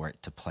waiting for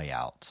it to play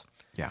out.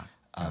 Yeah.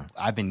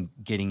 I've been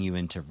getting you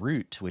into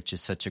Root, which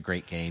is such a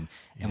great game,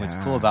 and what's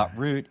cool about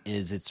Root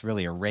is it's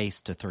really a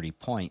race to 30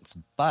 points,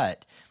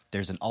 but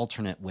there's an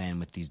alternate win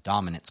with these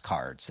dominance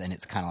cards, and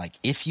it's kind of like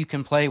if you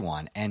can play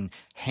one and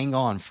hang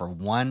on for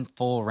one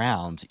full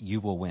round,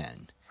 you will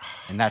win,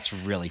 and that's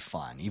really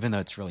fun, even though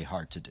it's really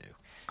hard to do.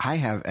 I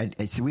have, and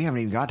see, we haven't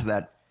even got to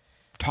that.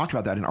 Talked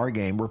about that in our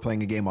game. We're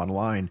playing a game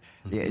online.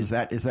 Mm-hmm.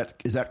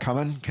 Is that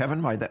coming,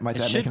 Kevin? Might that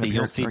it should be.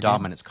 You'll see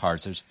dominance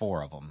cards. There's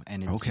 4 of them,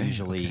 and it's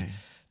usually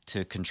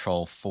to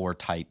control 4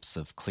 types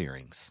of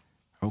clearings.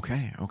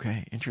 Okay.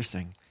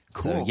 Interesting.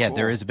 Cool. So,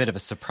 there is a bit of a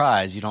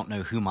surprise. You don't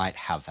know who might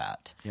have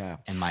that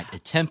and might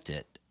attempt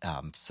it.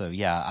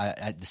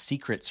 The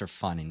secrets are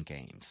fun in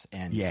games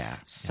and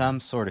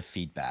some sort of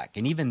feedback.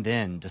 And even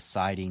then,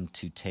 deciding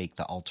to take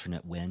the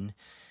alternate win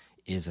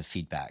is a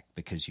feedback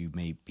because you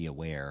may be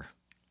aware,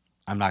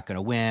 I'm not going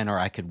to win or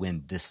I could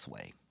win this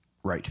way.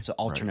 Right. So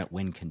alternate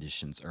win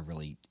conditions are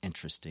really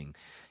interesting.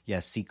 Yeah,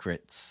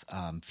 secrets.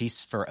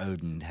 Feast for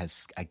Odin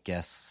has, I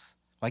guess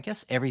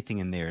everything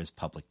in there is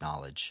public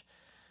knowledge.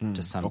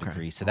 To some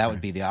degree. So that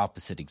would be the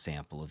opposite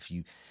example. If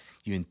you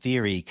in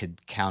theory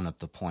could count up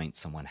the points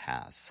someone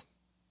has,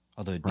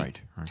 although it'd be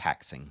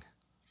taxing.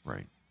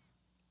 Right.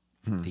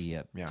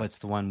 What's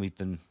the one we've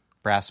been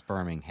Brass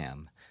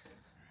Birmingham?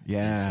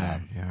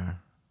 Yeah.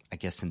 I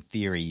guess in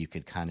theory you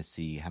could kind of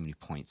see how many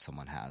points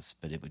someone has,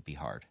 but it would be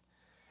hard.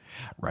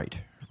 Right.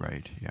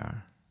 Yeah.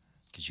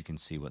 Because you can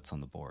see what's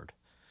on the board.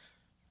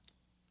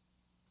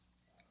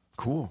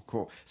 Cool.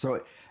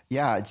 So,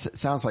 it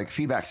sounds like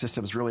feedback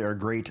systems really are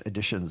great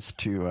additions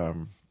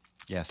to.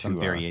 Some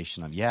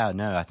variation of.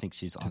 I think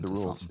she's onto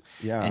something.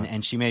 Yeah,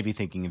 and she may be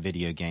thinking of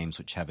video games,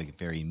 which have a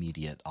very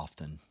immediate.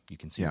 Often, you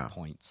can see your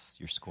points,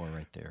 your score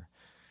right there.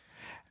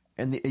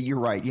 And you're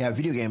right. Yeah,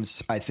 video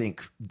games. I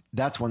think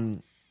that's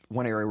one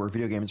area where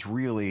video games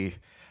really,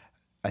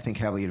 I think,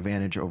 have the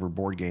advantage over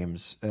board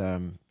games.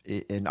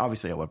 And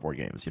obviously, I love board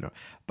games,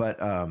 but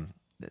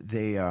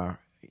they.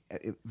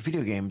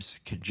 Video games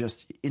could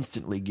just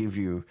instantly give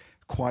you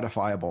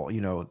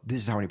quantifiable,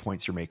 this is how many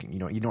points you're making. You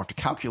don't have to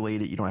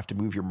calculate it. You don't have to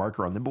move your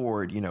marker on the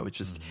board. It's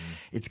just,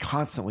 it's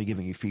constantly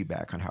giving you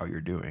feedback on how you're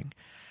doing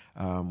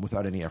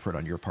without any effort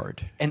on your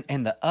part.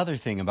 And the other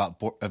thing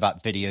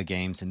about video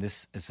games, and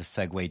this is a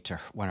segue to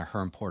one of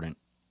her important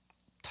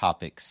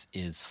topics,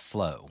 is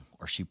flow,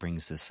 or she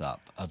brings this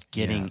up, of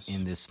getting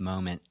in this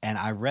moment. And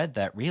I read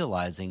that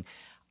realizing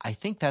I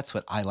think that's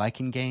what I like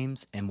in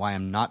games, and why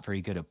I'm not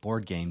very good at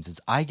board games is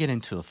I get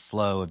into a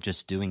flow of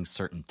just doing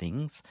certain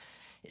things.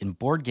 In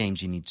board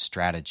games, you need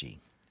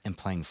strategy and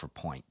playing for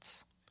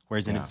points.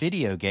 Whereas in a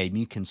video game,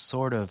 you can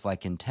sort of,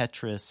 like in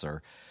Tetris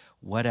or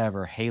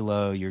whatever,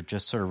 Halo, you're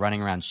just sort of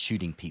running around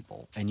shooting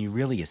people, and you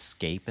really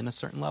escape in a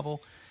certain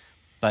level.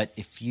 But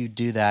if you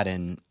do that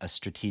in a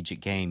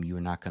strategic game, you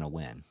are not going to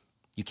win.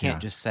 You can't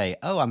just say,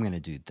 I'm going to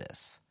do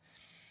this.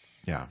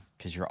 Yeah.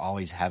 Because you're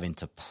always having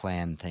to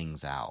plan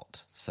things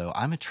out. So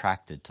I'm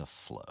attracted to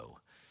flow.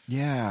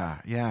 Yeah.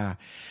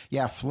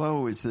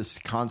 Flow is this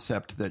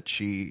concept that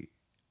she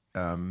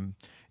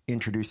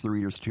introduced the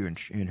readers to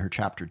in her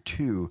chapter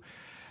 2.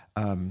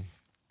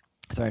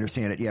 As I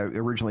understand it,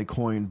 originally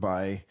coined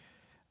by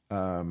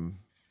the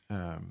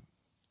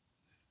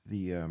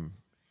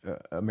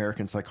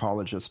American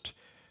psychologist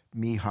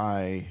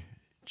Mihai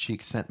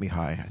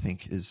Csikszentmihalyi, I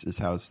think is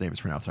how his name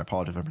is pronounced. I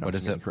apologize if I'm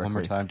pronouncing it correctly. One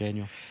more time,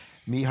 Daniel?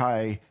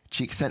 Mihai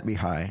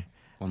Csikszentmihalyi.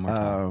 One more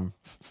time.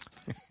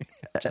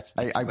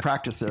 I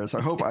practiced there, so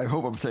I hope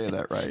I'm saying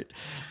that right.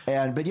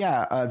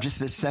 Just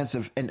this sense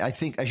of, and I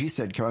think, as you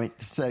said,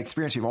 it's that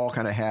experience we've all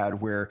kind of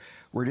had where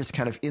we're just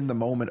kind of in the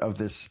moment of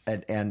this,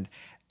 and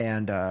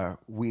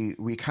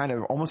we kind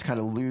of almost kind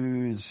of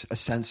lose a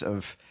sense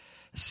of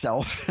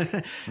self.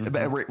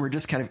 But we're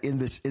just kind of in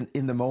this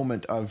in the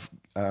moment of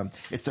I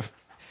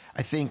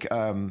think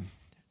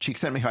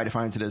Csikszentmihalyi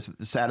defines it as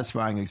the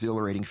satisfying,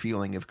 exhilarating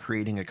feeling of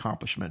creative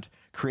accomplishment,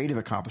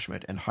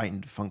 and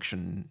heightened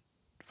functioning.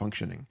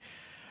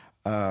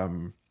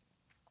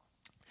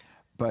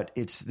 But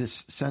it's this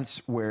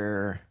sense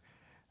where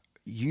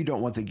you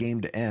don't want the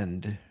game to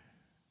end,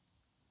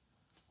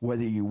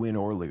 whether you win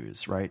or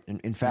lose, right? And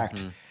in fact,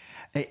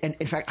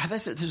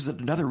 this is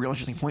another real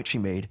interesting point she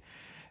made,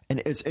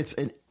 and I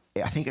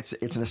think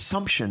it's an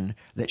assumption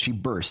that she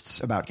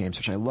bursts about games,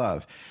 which I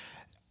love.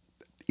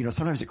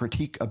 sometimes a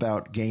critique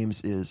about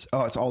games is,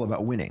 oh, it's all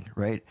about winning,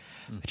 right?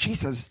 She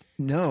says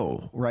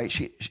no, right?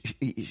 She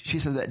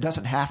says that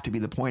doesn't have to be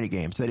the point of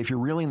games. That if you're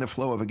really in the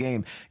flow of a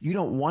game, you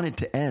don't want it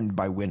to end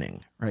by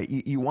winning, right?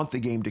 You want the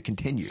game to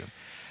continue.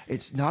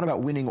 It's not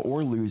about winning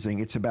or losing.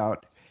 It's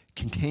about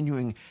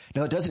continuing.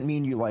 Now, it doesn't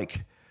mean you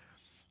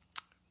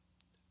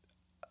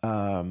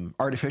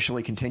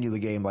artificially continue the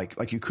game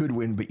like you could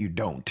win, but you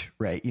don't,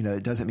 right?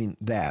 It doesn't mean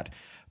that,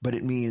 but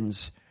it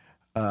means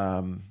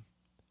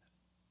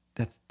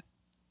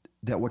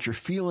that what you're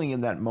feeling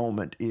in that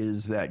moment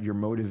is that your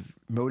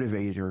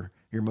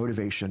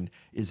motivation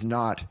is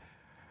not,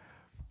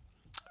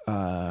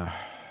 I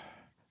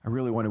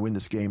really want to win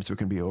this game so it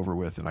can be over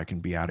with and I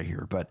can be out of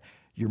here. But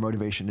your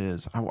motivation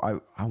is, I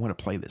want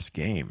to play this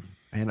game.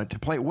 And to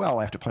play it well,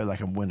 I have to play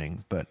like I'm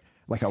winning, but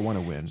like I want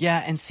to win.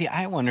 Yeah, and see,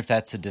 I wonder if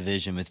that's a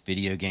division with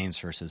video games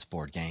versus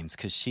board games,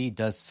 because she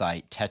does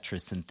cite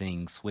Tetris and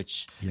things,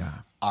 which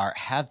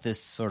have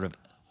this sort of,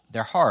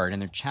 they're hard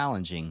and they're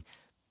challenging,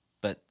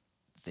 but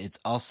it's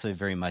also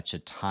very much a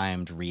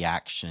timed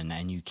reaction,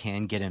 and you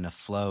can get in a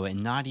flow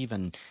and not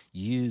even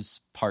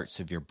use parts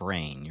of your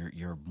brain.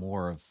 You're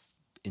more of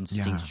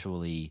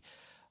instinctually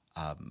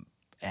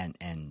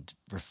and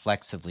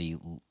reflexively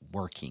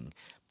working.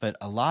 But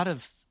a lot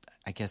of,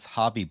 I guess,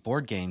 hobby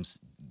board games,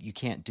 you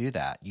can't do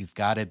that. You've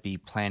got to be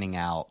planning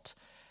out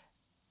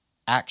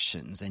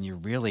actions, and you're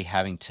really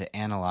having to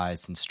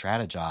analyze and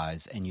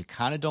strategize, and you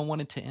kind of don't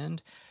want it to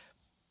end.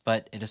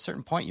 But at a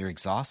certain point, you're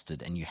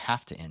exhausted, and you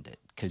have to end it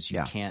because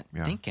you can't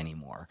think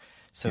anymore.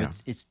 So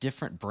it's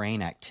different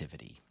brain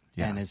activity.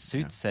 Yeah, and as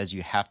Suits says,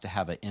 you have to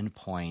have an end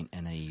point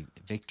and a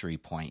victory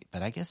point.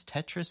 But I guess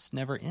Tetris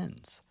never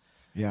ends.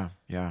 Yeah,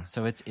 yeah.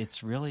 So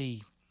it's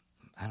really,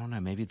 I don't know,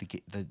 maybe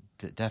the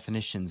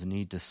definitions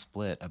need to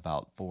split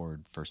about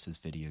board versus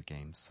video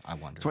games, I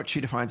wonder. It's what she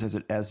defines as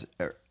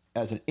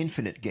an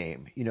infinite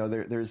game.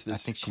 There's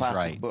this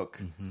classic book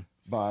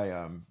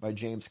by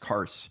James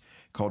Carse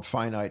called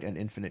Finite and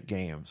Infinite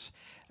Games,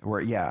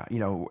 where,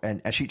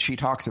 and she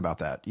talks about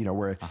that,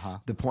 where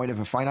the point of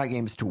a finite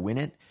game is to win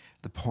it.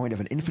 The point of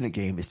an infinite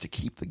game is to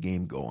keep the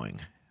game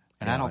going.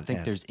 And I don't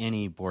think there's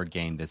any board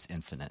game that's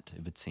infinite,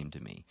 it would seem to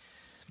me.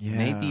 Yeah.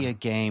 Maybe a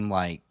game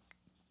like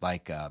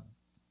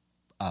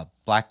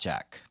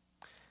Blackjack,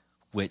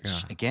 which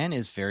again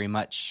is very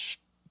much,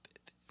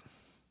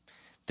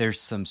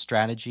 there's some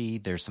strategy,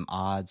 there's some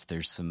odds,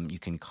 there's some, you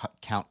can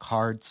count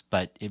cards,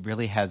 but it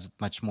really has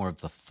much more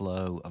of the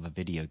flow of a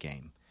video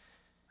game.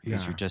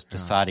 Because you're just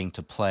deciding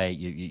to play,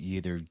 you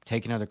either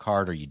take another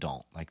card or you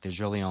don't. Like, there's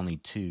really only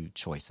two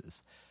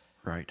choices.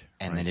 Right.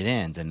 And then it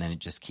ends, and then it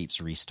just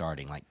keeps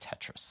restarting like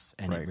Tetris.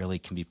 And it really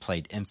can be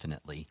played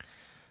infinitely.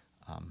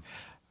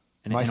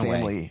 My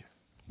family...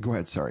 Go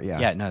ahead. Sorry. Yeah.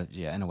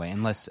 Yeah. In a way,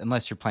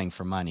 unless you're playing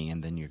for money,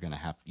 and then you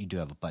do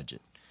have a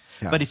budget.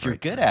 Yeah, but if you're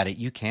good at it,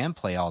 you can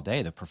play all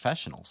day. The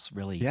professionals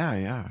really. Yeah.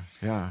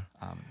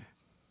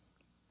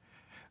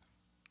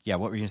 What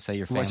were you going to say?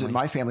 Your family? Well,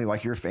 my family,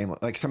 like your family,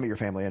 like some of your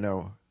family, I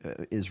know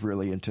is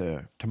really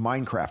into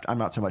Minecraft. I'm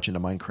not so much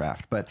into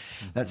Minecraft, but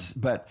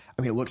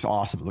it looks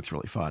awesome. It looks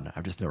really fun.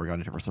 I've just never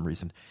gotten into it for some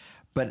reason.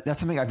 But that's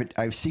something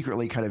I've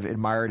secretly kind of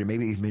admired and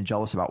maybe even been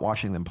jealous about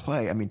watching them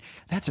play. I mean,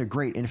 that's a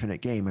great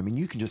infinite game. I mean,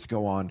 you can just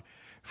go on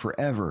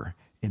forever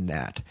in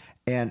that.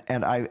 And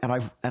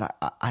I've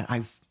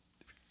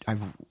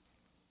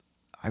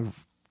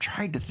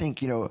tried to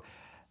think,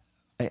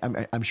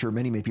 I'm sure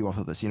many people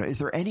thought this, is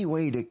there any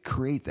way to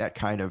create that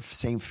kind of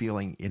same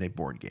feeling in a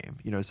board game?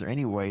 Is there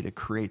any way to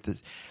create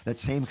that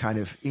same kind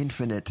of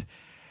infinite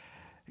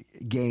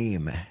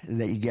game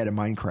that you get in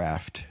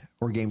Minecraft?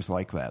 Or games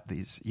like that.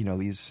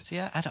 See,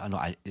 I don't know.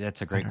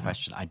 That's a great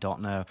question. I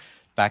don't know.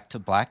 Back to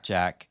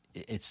Blackjack,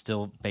 it's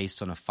still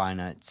based on a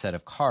finite set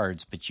of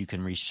cards, but you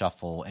can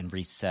reshuffle and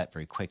reset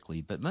very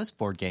quickly. But most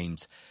board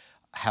games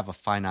have a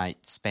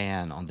finite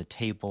span on the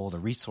table. The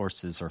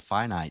resources are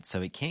finite,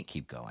 so it can't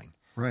keep going.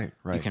 Right.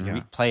 You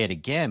can play it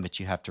again,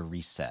 but you have to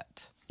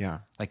reset.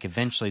 Yeah. Like,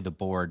 eventually the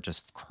board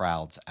just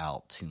crowds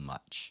out too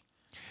much.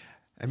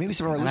 And maybe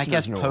some of our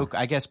listeners know.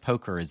 I guess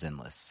poker is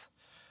endless.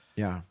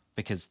 Yeah.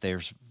 Because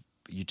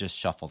you just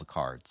shuffle the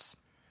cards.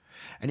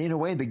 And in a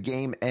way, the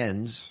game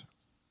ends.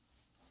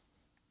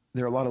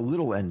 There are a lot of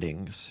little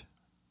endings,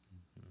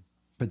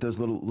 but those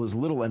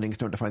little endings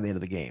don't define the end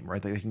of the game,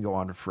 right? They can go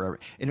on forever.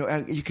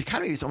 You could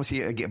kind of almost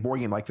see a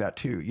board game like that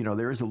too.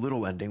 There is a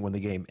little ending when the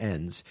game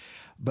ends,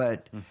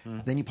 but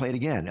then you play it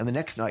again, and the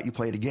next night you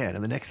play it again,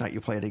 and the next night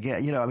you play it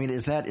again.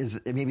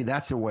 Maybe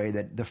that's a way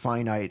that the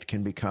finite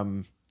can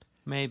become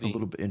maybe a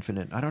little bit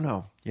infinite. I don't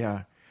know.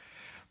 Yeah.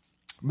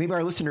 Maybe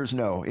our listeners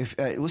know. If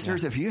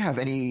if you have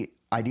any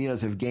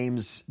ideas of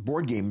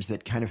board games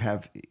that kind of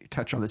have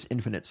touch on this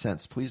infinite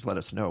sense, please let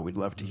us know. We'd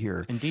love to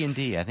hear. And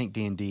D&D, I think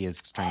D&D is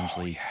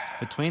strangely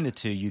between the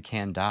two. You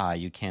can die,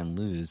 you can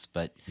lose,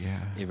 but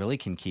it really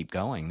can keep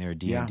going. There are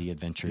D&D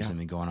adventures that have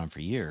been going on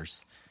for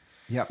years.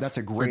 Yeah, that's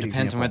a great example. It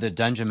depends on whether the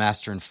Dungeon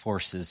Master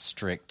enforces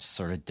strict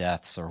sort of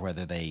deaths or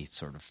whether they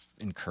sort of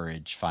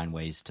find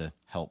ways to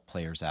help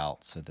players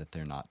out so that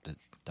they're not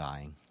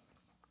dying.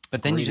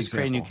 But then Great you just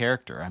create a new example.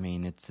 character. I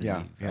mean, it's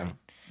Yeah.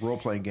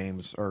 Role-playing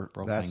games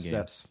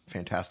that's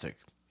fantastic.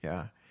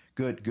 Yeah.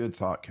 Good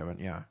thought, Kevin.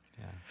 Yeah.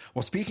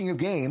 Well, speaking of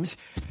games,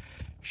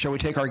 shall we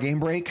take our game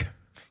break?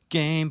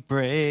 Game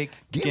break.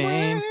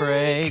 Game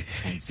break.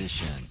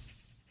 Transition.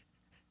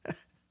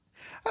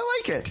 I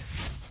like it.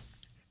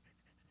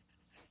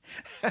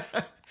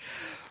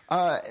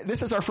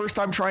 This is our first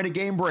time trying a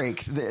game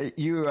break. If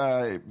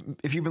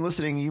you've been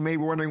listening, you may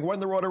be wondering, what in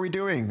the world are we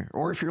doing?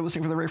 Or if you're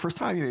listening for the very first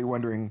time, you may be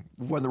wondering,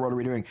 what in the world are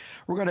we doing?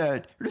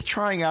 We're just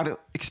trying out an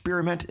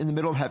experiment in the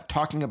middle of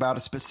talking about a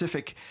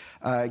specific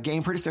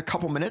game for just a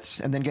couple minutes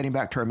and then getting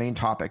back to our main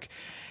topic.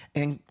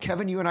 And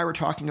Kevin, you and I were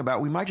talking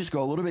about, we might just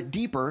go a little bit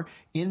deeper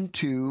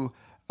into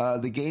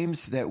the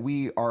games that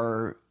we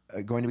are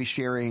going to be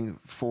sharing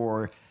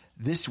for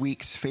this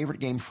week's Favorite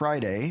Game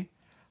Friday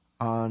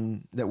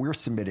that we're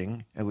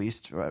submitting, at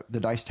least. The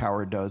Dice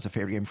Tower does a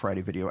Favorite Game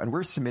Friday video, and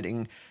we're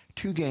submitting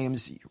 2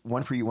 games,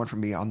 one for you, one for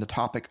me, on the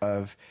topic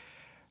of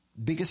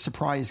biggest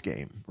surprise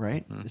game,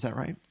 right? Is that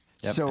right?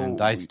 Yep. So and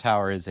Dice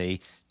Tower is a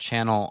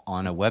channel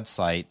on a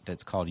website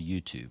that's called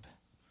YouTube.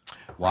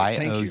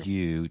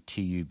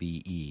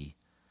 YOUTUBE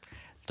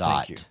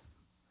dot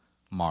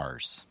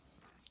Mars.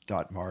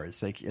 .Mars.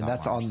 Thank you. And Dot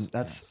that's Mars, on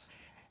that's yes.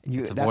 you,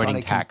 It's that's avoiding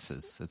on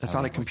taxes. That's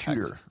on a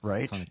computer,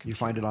 right? It's on a You computer.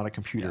 find it on a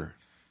computer.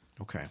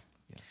 Okay.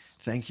 Yes.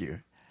 Thank you.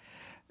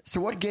 So,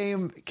 what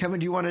game, Kevin?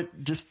 Do you want to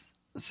just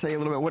say a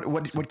little bit?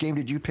 What game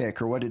did you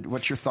pick, or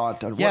what's your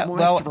thought on? Yeah, what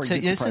well, surprised so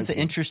you? this is an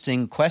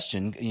interesting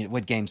question. You know,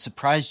 what game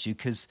surprised you?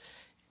 Because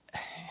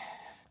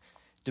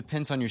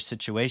depends on your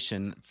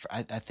situation.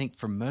 I think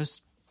for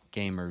most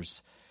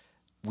gamers,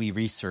 we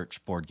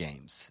research board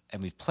games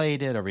and we've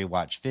played it, or we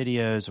watch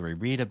videos, or we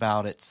read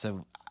about it.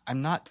 So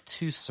I'm not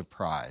too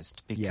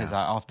surprised because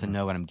I often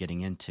know what I'm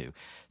getting into.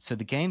 So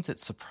the games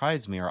that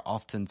surprise me are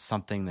often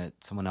something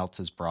that someone else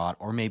has brought,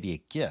 or maybe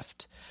a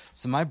gift.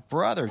 So my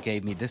brother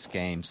gave me this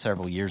game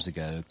several years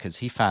ago because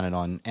he found it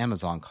on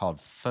Amazon, called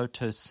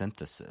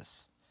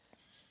Photosynthesis.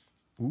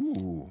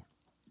 Ooh.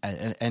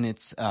 And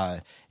it's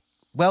the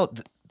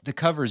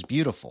cover is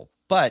beautiful,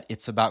 but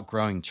it's about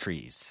growing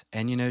trees.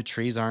 And you know,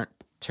 trees aren't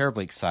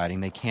terribly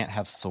exciting. They can't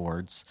have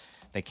swords.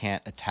 They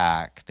can't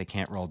attack. They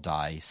can't roll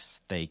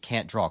dice. They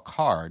can't draw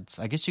cards.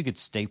 I guess you could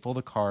staple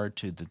the card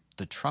to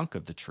the trunk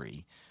of the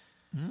tree,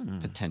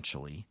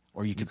 potentially.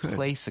 Or you could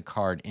place a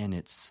card in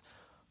its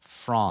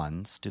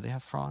fronds. Do they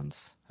have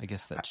fronds? I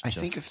guess that's I just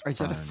think is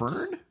that a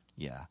fern?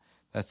 Yeah,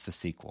 that's the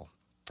sequel.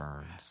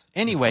 Ferns.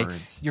 Anyway,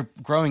 ferns. you're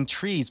growing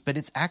trees, but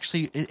it's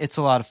actually it's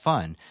a lot of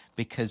fun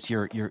because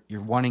you're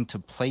wanting to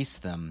place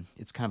them.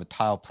 It's kind of a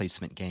tile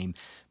placement game,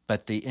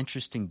 but the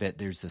interesting bit,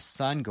 there's a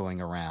sun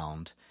going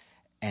around,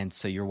 and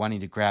so you're wanting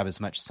to grab as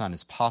much sun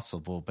as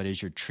possible. But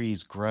as your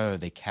trees grow,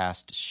 they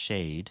cast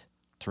shade,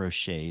 throw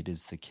shade,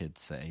 as the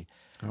kids say.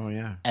 Oh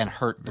yeah, and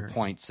hurt the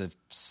points of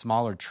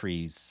smaller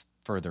trees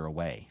further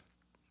away.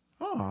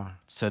 Oh,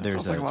 so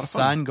there's like a lot of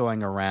sun fun.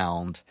 going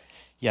around.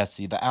 Yes,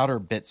 the outer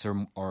bits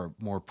are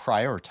more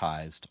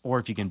prioritized, or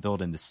if you can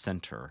build in the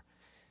center.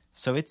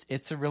 So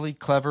it's a really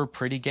clever,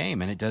 pretty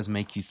game, and it does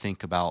make you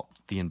think about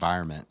the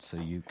environment. So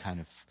you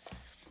kind of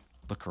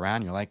look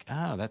around, you're like,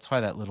 oh, that's why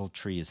that little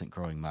tree isn't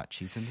growing much.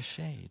 He's in the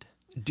shade.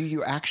 Do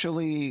you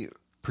actually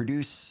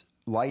produce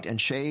light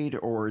and shade,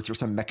 or is there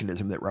some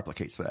mechanism that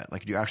replicates that?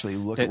 Like, do you actually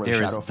look at where the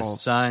shadow The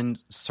falls? sun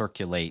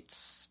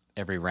circulates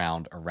every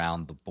round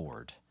around the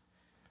board.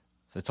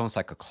 So it's almost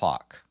like a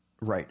clock.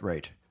 Right.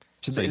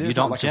 So it you is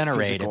don't not like generate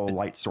a it, physical but-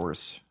 light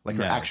source, like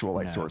an actual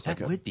light source.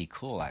 That like would be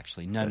cool,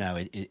 actually. No,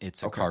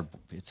 it's a Okay. card.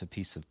 It's a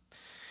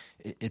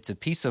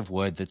piece of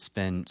wood that's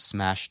been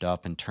smashed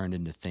up and turned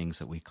into things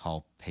that we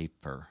call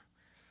paper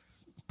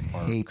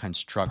or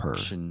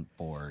construction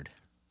board.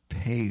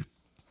 Paper.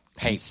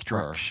 Paper.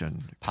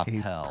 Construction.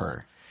 Papel.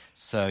 Paper.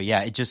 So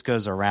yeah, it just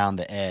goes around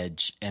the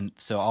edge, and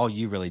so all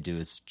you really do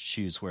is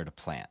choose where to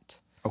plant.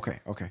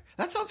 Okay.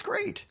 That sounds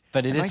great.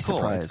 But it A is nice cool.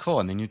 surprise. It's cool,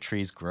 and then your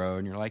trees grow,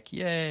 and you're like,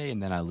 "Yay!"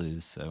 And then I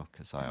lose, so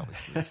because I always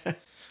lose.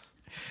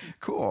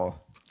 Cool.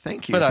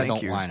 Thank you. But I Thank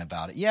don't you. whine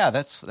about it. Yeah,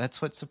 that's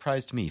what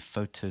surprised me.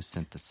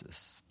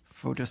 Photosynthesis.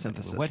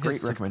 Photosynthesis. What Great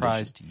has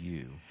recommendation. surprised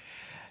you?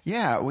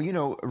 Yeah.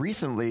 Well,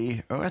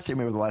 recently, I'd say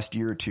maybe the last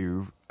year or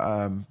two,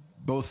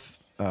 both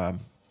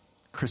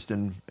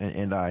Kristen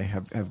and I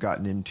have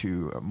gotten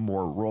into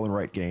more roll and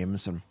write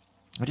games, and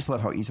I just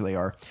love how easy they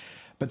are.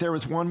 But there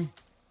was one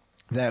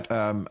that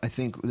I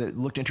think that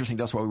looked interesting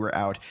to us while we were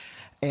out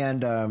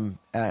and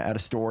at a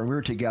store, and we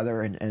were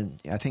together,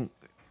 and I think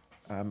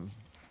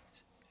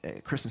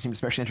Kristen seemed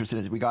especially interested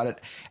in it. We got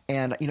it,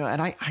 and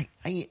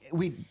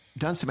we'd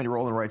done so many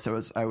roll and writes.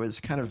 I was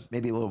kind of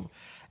maybe a little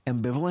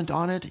ambivalent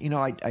on it.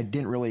 I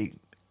didn't really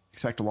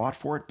expect a lot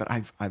for it, but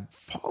I've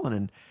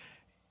fallen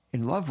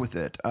in love with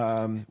it,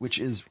 which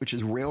is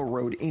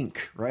Railroad Inc.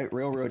 Right,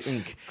 Railroad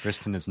Inc.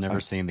 Kristen has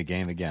never seen the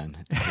game again.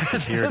 It's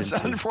disappeared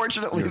into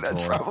Unfortunately, your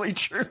that's drawer. probably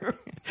true.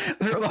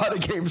 There are a lot of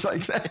games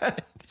like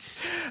that.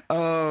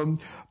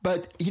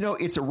 But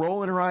it's a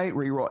roll and write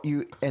where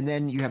and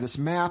then you have this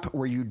map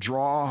where you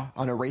draw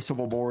on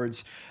erasable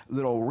boards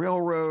little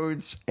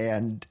railroads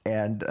and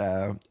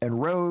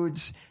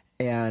roads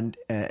and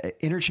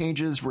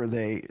interchanges where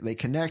they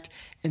connect.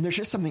 And there's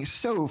just something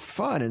so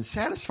fun and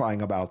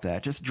satisfying about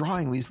that, just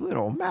drawing these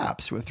little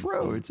maps with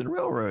roads and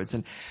railroads.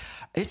 And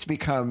it's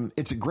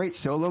a great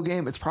solo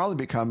game. It's probably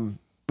become,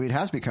 it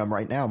has become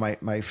right now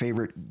my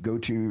favorite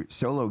go-to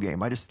solo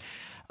game. I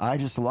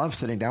just love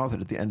sitting down with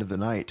it at the end of the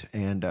night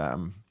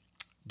and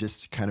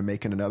just kind of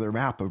making another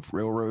map of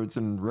railroads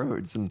and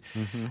roads. And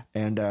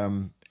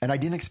I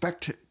didn't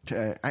expect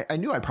I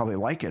knew I'd probably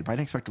like it, but I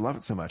didn't expect to love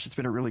it so much. It's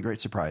been a really great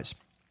surprise.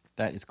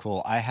 That is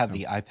cool. I have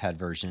the iPad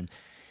version,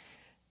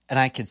 and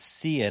I could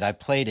see it. I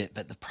played it,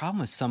 but the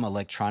problem with some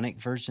electronic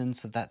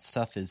versions of that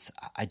stuff is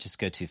I just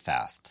go too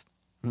fast.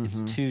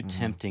 It's too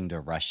tempting to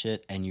rush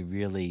it, and you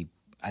really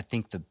 – I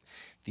think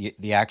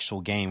the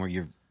actual game where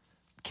you're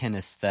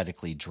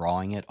kinesthetically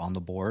drawing it on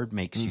the board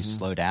makes you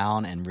slow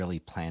down and really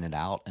plan it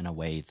out in a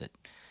way that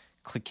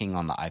clicking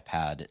on the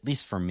iPad, at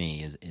least for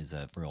me, is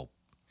a real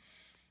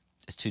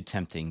 – it's too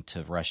tempting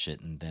to rush it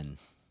and then,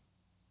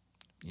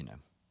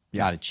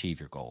 not achieve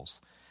your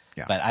goals.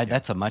 Yeah, but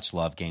that's a much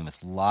loved game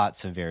with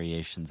lots of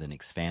variations and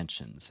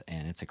expansions,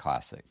 and it's a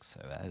classic. So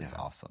that is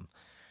awesome.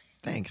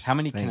 Thanks. How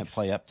many can it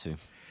play up to?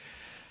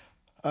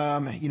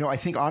 I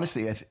think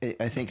honestly, I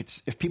think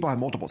it's if people have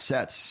multiple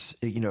sets,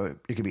 it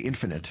could be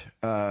infinite.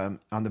 On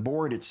the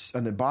board, it's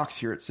on the box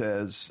here. It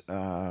says,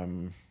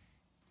 where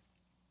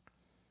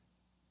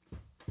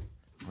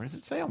does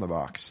it say on the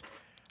box?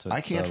 So I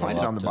can't find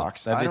it on the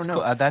box. I don't know.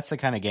 Cool. That's the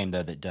kind of game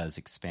though that does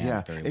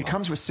expand very well. It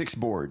comes with 6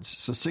 boards,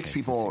 so six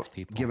people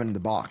given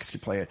the box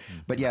could play it.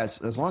 But yeah,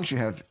 as long as you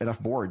have enough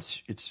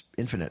boards, it's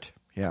infinite.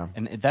 Yeah,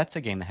 and that's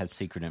a game that has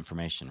secret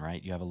information,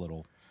 right? You have a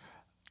little.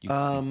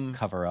 You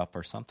cover up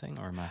or something,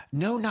 or am I?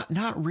 No,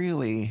 not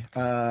really.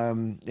 I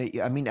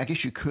mean, I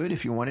guess you could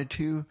if you wanted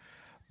to,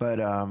 but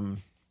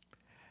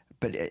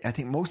I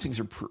think most things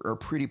are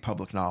pretty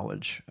public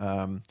knowledge.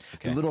 The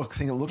little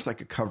thing that looks like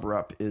a cover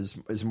up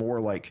is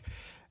more like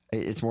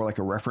it's more like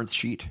a reference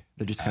sheet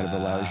that just kind of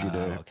allows you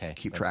to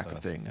keep track of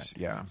things.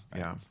 Yeah.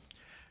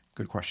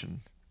 Good question.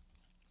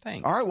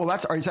 Thanks. All right. Well,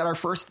 is that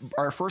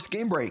our first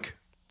game break?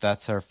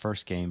 That's our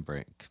first game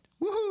break.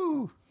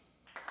 Woohoo!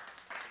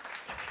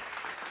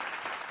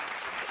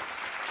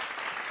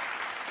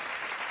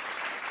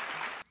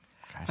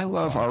 I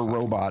love our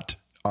robot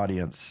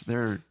audience.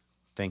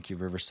 Thank you,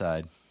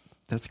 Riverside.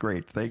 That's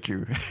great. Thank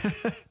you.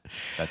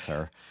 That's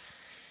our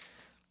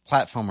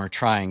platform we're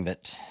trying,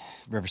 that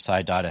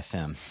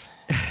Riverside.fm.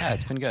 Yeah,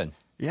 it's been good.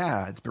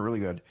 Yeah, it's been really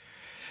good.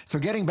 So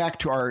getting back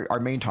to our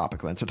main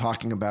topic, Len, so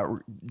talking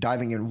about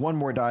diving in one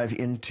more dive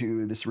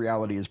into This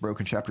Reality is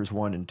Broken, Chapters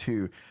 1 and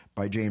 2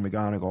 by Jane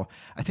McGonigal.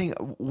 I think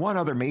one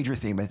other major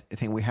theme I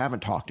think we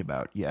haven't talked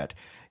about yet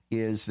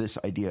is this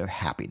idea of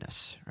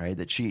happiness, right?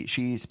 That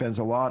she spends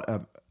a lot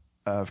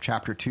of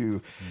chapter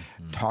 2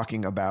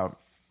 talking about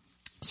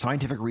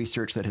scientific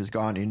research that has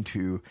gone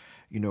into,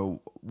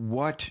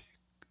 what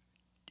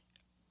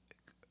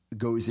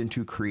goes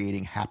into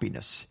creating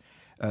happiness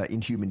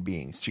in human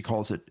beings. She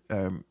calls it,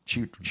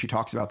 she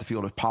talks about the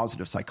field of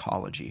positive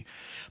psychology.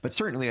 But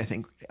certainly I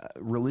think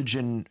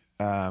religion,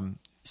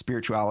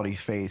 spirituality,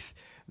 faith,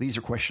 these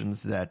are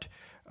questions that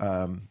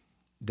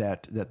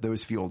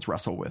those fields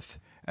wrestle with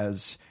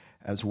as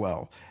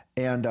well.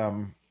 And,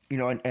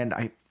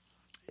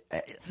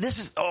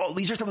 these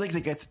are some of the things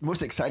that get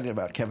most excited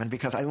about, Kevin,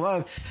 because I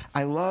love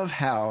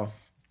how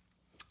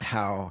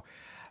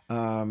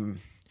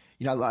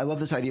I love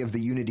this idea of the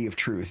unity of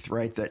truth,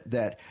 right?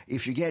 That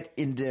if you get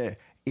into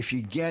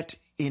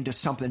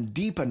something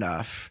deep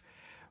enough,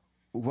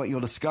 what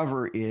you'll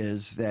discover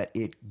is that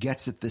it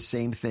gets at the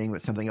same thing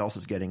that something else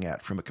is getting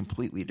at from a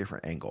completely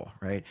different angle,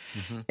 right?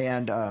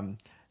 And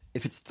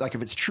if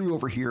it's true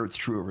over here, it's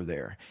true over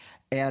there.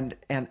 And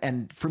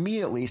for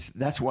me, at least,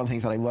 that's one of the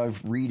things that I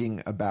love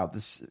reading about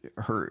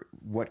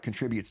what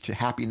contributes to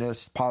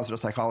happiness, positive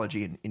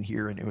psychology in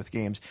here and with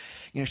games.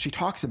 She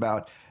talks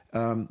about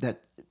that,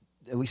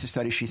 at least the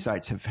studies she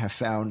cites have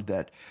found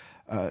that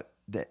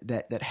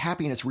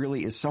happiness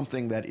really is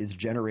something that is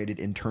generated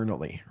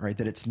internally, right?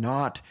 That it's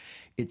not,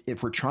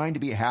 if we're trying to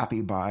be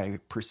happy by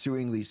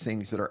pursuing these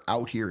things that are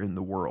out here in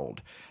the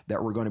world,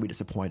 that we're going to be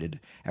disappointed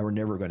and we're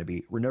never going to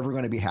be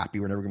happy.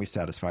 We're never going to be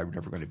satisfied. We're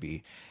never going to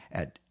be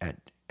at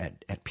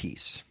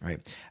peace, right?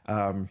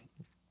 I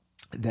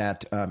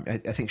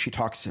think she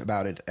talks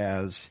about it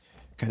as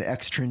kind of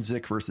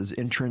extrinsic versus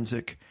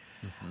intrinsic.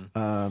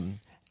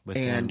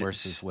 Within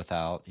versus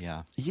without,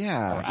 yeah.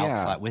 Yeah. Or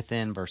outside,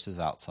 within versus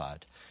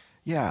outside.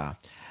 Yeah.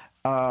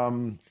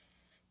 And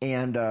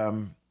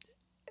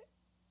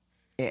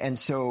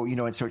so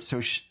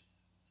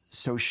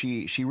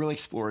she really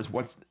explores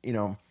what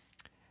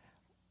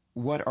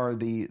are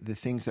the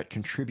things that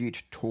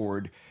contribute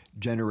toward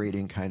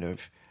generating kind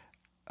of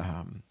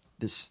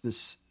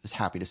this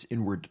happiness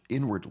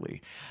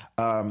inwardly.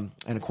 And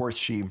of course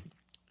she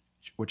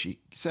what she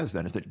says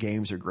then is that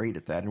games are great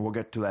at that, and we'll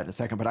get to that in a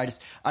second. But I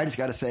just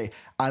got to say,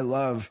 I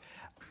love.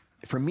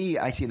 For me,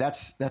 I see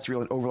that's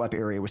really an overlap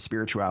area with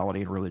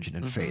spirituality and religion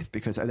and faith,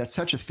 because that's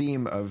such a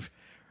theme of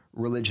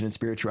religion and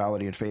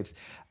spirituality and faith.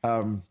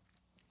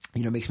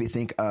 Makes me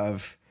think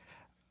of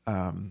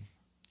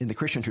in the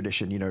Christian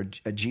tradition.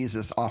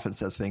 Jesus often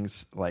says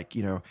things like,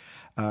 if you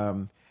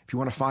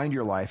want to find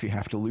your life, you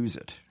have to lose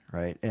it.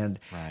 Right. And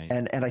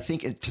I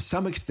think to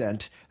some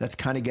extent that's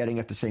kind of getting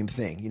at the same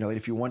thing.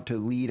 If you want to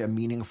lead a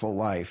meaningful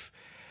life,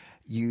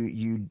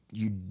 you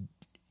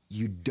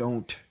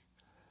don't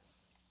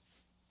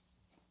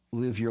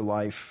live your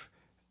life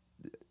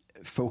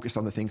focused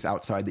on the things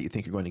outside that you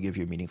think are going to give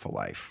you a meaningful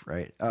life.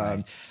 Right.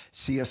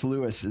 C.S.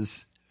 Lewis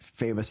is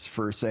famous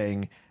for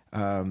saying,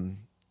 the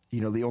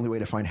only way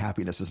to find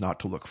happiness is not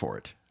to look for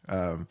it.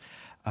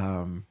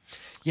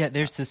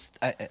 There's this.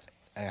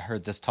 I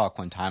heard this talk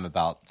one time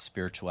about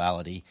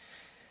spirituality,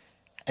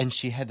 and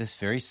she had this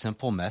very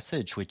simple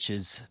message, which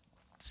is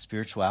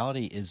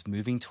spirituality is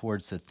moving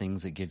towards the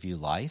things that give you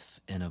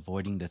life and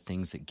avoiding the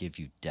things that give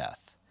you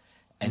death.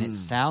 And it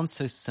sounds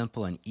so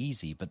simple and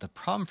easy, but the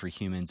problem for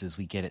humans is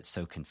we get it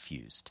so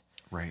confused.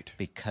 Right.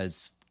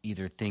 Because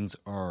either things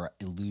are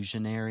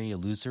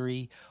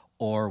illusory,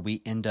 or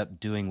we end up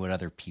doing what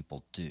other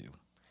people do.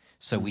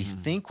 So we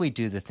think we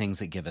do the things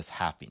that give us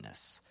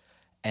happiness.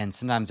 And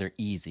sometimes they're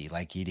easy,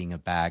 like eating a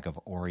bag of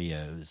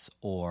Oreos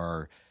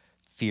or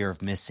fear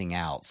of missing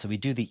out. So we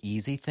do the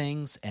easy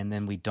things, and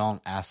then we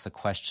don't ask the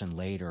question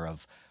later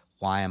of,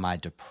 why am I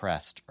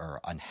depressed or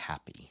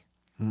unhappy?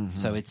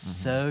 So it's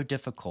so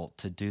difficult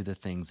to do the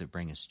things that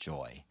bring us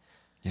joy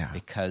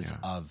because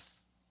of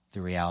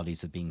the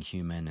realities of being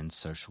human and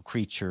social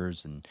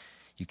creatures. And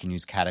you can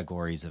use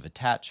categories of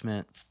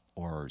attachment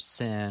or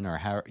sin or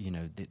how,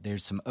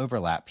 there's some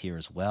overlap here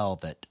as well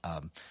that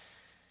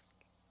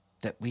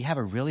we have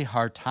a really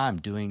hard time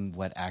doing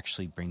what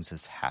actually brings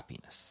us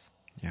happiness.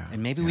 Yeah.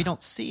 And maybe we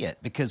don't see it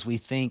because we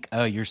think,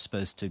 oh, you're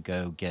supposed to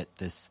go get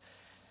this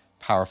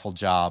powerful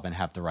job and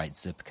have the right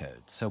zip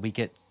code. So we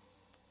get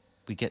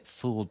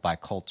fooled by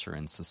culture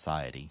and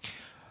society.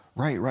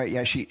 Right.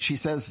 Yeah. She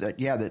says that,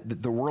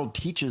 that the world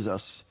teaches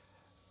us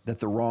that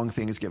the wrong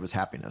things give us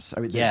happiness. I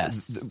mean,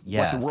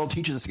 what the world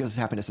teaches us gives us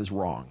happiness is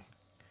wrong.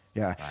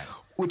 Yeah. Right.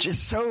 Which is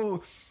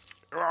so...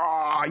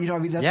 that's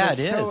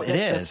it so, is. It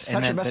is. That's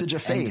such a message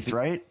of faith,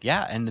 right?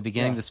 Yeah, and the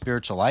beginning of the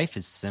spiritual life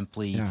is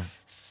simply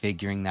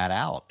figuring that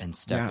out and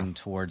stepping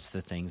towards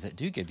the things that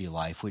do give you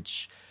life,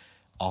 which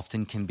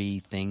often can be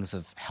things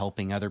of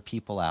helping other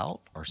people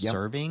out or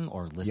serving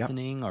or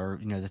listening or,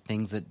 the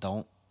things that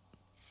don't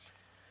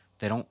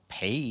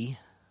pay,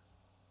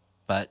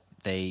 but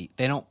they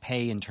don't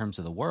pay in terms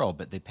of the world,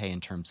 but they pay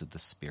in terms of the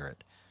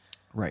spirit.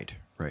 Right.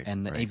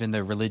 And even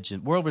the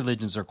world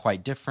religions are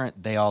quite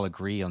different. They all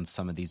agree on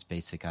some of these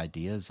basic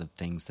ideas of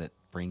things that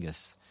bring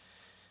us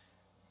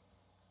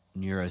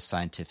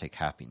neuroscientific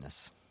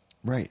happiness.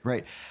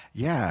 Right.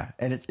 Yeah.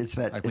 And it's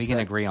that... we can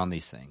agree on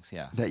these things,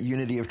 that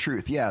unity of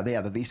truth.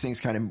 That these things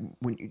kind of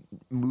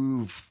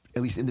move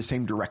at least in the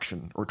same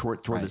direction or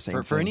toward the same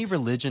thing. For any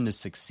religion to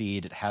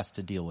succeed, it has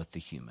to deal with the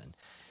human.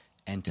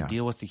 And to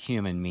deal with the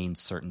human means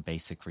certain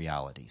basic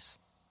realities,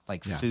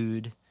 like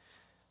food,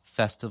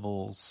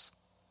 festivals...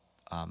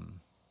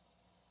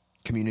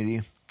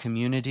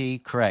 community,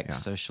 correct.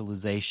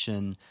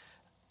 Socialization,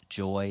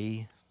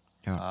 joy.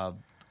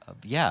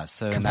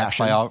 So and that's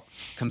why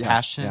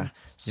compassion,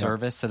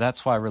 service. So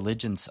that's why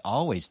religions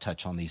always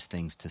touch on these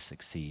things to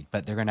succeed,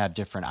 but they're going to have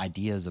different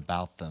ideas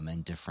about them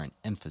and different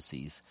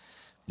emphases.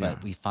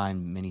 But we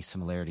find many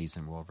similarities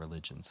in world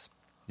religions.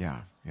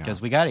 Yeah.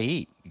 Because we got to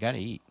eat. You got to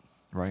eat.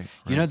 Right.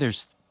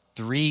 There's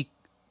three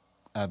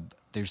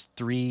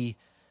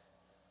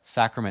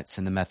sacraments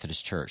in the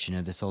Methodist Church. You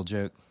know this old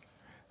joke?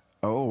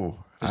 Oh,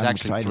 there's I'm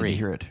actually excited three. To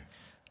hear it.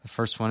 The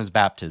first one is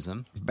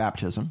baptism.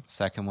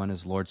 Second one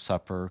is Lord's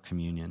Supper,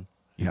 communion.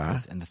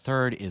 Eucharist. And the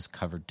third is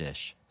covered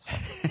dish.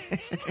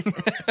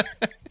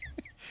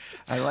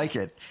 I like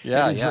it.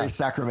 Yeah, it's very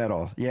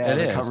sacramental. Yeah, it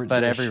is.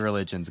 But dish. every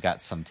religion's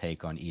got some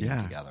take on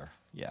eating together.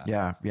 Yeah.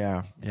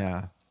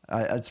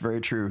 That's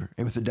very true.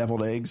 And with the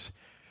deviled eggs.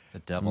 The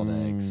deviled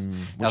eggs.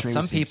 Now,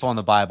 some people in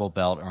the Bible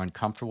Belt are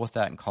uncomfortable with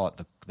that and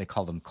they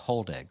call them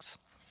cold eggs.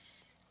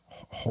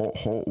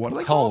 What are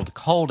they called?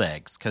 Cold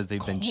eggs because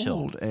they've been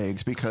chilled. Cold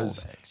eggs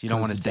because you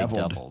don't want to say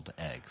deviled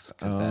eggs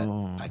because that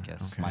I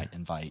guess might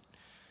invite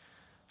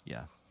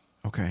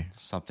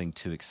something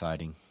too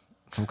exciting.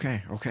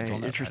 Okay.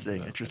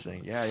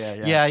 Interesting. Yeah.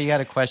 Yeah, you got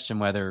to question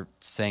whether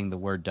saying the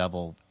word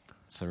devil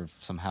sort of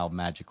somehow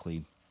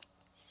magically.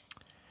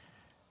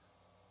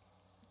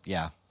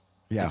 Yeah.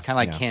 It's kind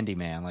of like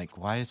Candyman. Like,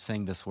 why is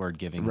saying this word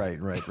giving? Right.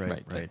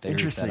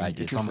 Interesting. That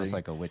idea. It's almost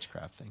like a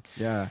witchcraft thing.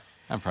 Yeah.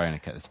 I'm probably going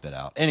to cut this bit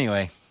out.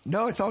 Anyway.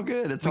 No, it's all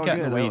good. We got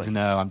in the weeds.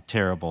 No, I'm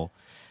terrible.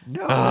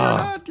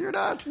 No, you're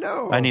not.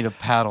 No. I need a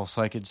paddle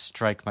so I could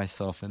strike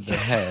myself in the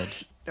head.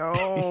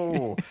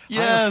 No.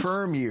 Yes. I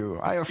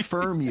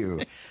affirm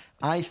you.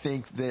 I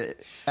think the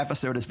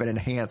episode has been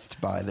enhanced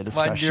by the My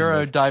discussion.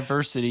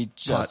 neurodiversity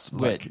just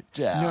went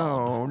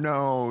down.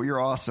 No,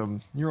 you're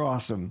awesome. You're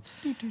awesome.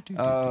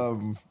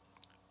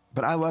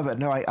 But I love it.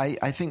 No,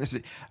 I think this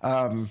is,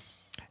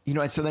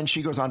 and so then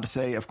she goes on to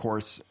say, of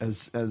course,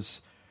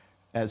 as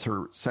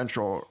her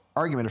central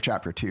argument of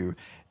chapter 2,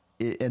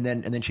 and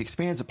then she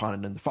expands upon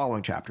it in the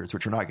following chapters,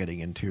 which we're not getting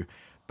into,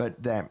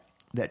 but that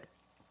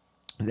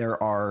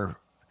there are,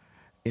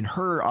 in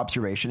her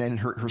observation and in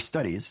her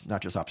studies,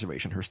 not just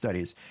observation, her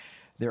studies,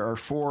 there are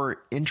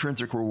 4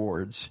 intrinsic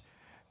rewards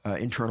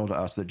internal to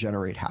us that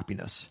generate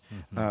happiness.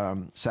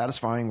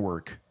 Satisfying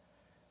work,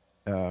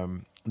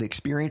 the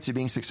experience of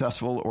being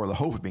successful or the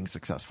hope of being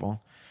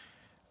successful,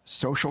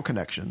 social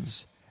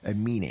connections,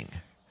 and meaning.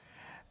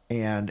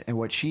 And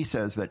what she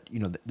says that,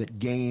 that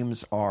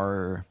games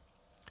are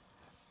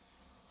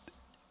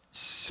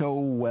so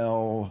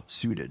well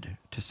suited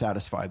to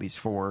satisfy these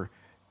 4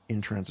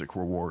 intrinsic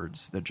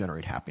rewards that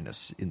generate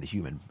happiness in the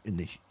human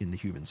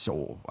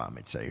soul, I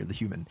might say, or the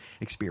human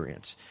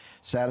experience.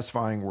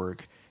 Satisfying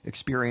work,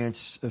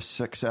 experience of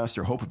success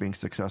or hope of being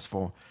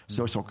successful,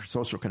 social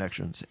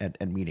connections,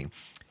 and meaning.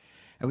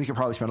 And we could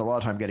probably spend a lot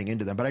of time getting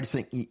into them, but I just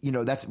think,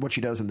 that's what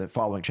she does in the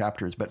following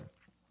chapters. But,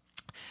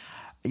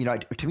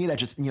 to me, that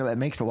just, that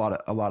makes a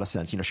lot of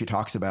sense. She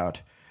talks about,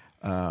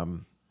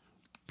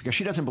 because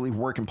she doesn't believe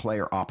work and play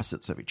are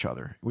opposites of each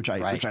other, which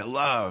I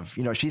love.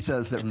 She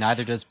says that, and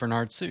neither does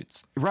Bernard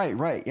Suits.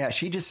 Right. Yeah.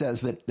 She just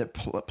says that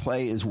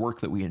play is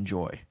work that we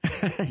enjoy,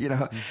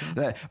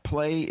 that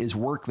play is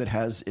work that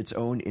has its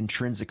own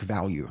intrinsic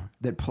value,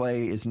 that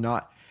play is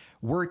not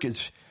work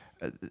is,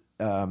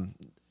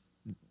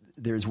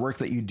 there's work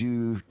that you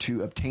do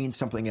to obtain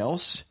something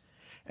else.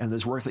 And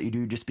there's work that you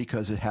do just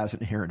because it has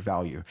an inherent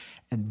value.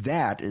 And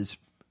that is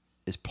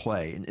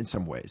play in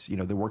some ways,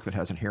 the work that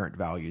has inherent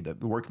value,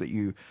 the work that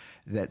you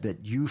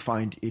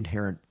find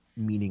inherent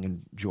meaning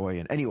and joy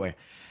in. Anyway.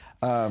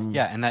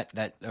 And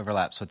that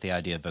overlaps with the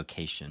idea of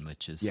vocation,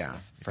 which is a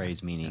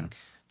phrase meaning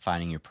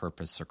finding your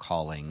purpose or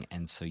calling.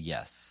 And so,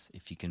 yes,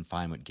 if you can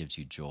find what gives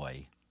you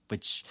joy,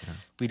 which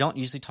we don't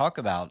usually talk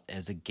about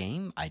as a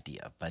game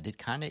idea, but it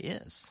kind of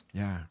is.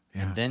 Yeah.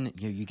 And then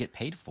you get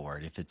paid for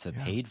it. If it's a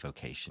paid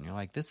vocation, you're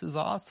like, this is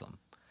awesome.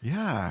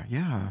 Yeah.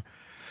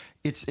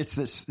 It's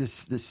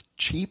this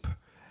cheap,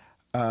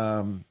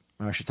 I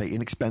should say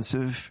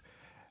inexpensive,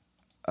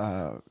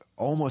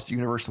 almost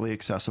universally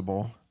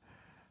accessible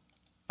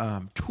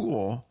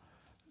tool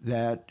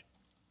that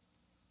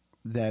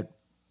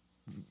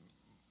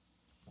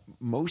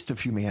most of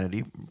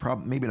humanity,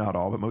 maybe not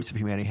all, but most of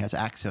humanity has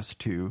access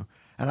to.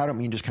 And I don't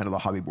mean just kind of the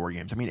hobby board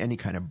games. I mean any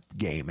kind of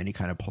game, any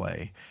kind of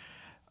play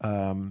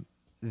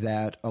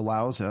that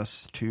allows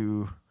us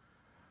to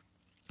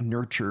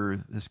nurture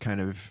this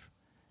kind of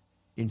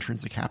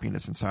intrinsic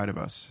happiness inside of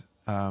us.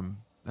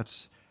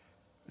 That's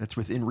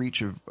within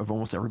reach of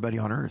almost everybody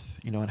on earth,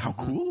 and how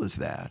cool is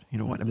that? You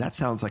know what? I mean, that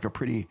sounds like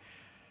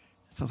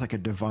a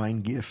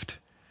divine gift.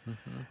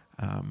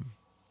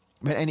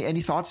 But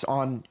any thoughts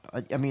on,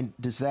 any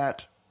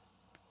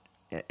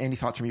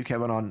thoughts from you,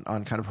 Kevin,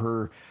 on kind of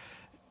her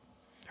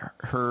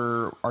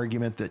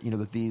argument that,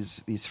 that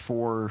these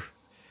 4,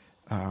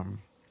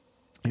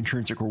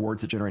 intrinsic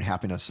rewards that generate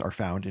happiness are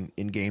found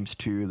in games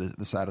too,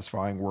 the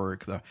satisfying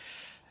work, the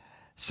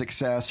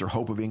success or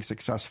hope of being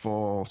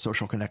successful,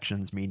 social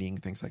connections, meaning,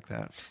 things like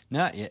that.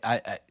 No,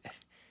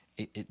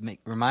 it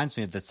reminds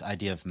me of this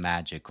idea of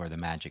magic or the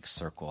magic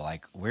circle.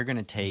 Like we're going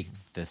to take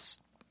this,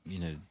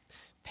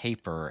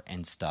 paper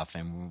and stuff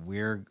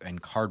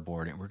and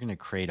cardboard, and we're going to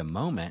create a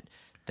moment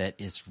that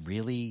is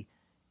really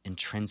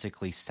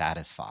intrinsically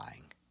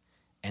satisfying.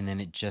 And then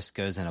it just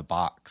goes in a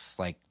box.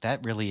 Like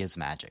that really is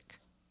magic.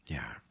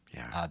 Yeah.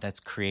 That's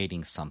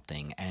creating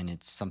something, and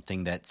it's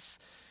something it's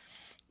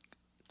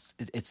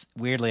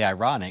weirdly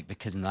ironic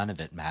because none of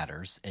it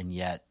matters, and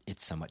yet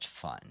it's so much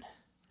fun.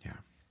 Yeah.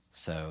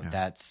 So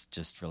that's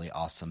just really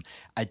awesome.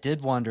 I did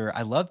wonder,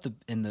 I love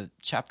in the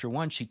chapter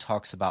 1, she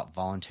talks about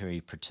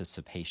voluntary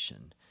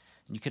participation.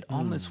 And you could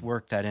almost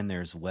work that in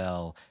there as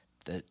well,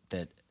 that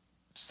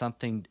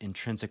something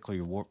intrinsically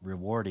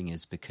rewarding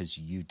is because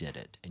you did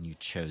it and you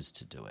chose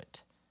to do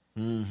it.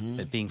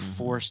 That being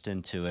forced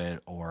into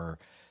it or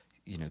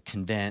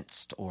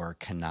convinced or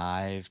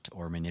connived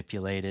or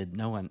manipulated,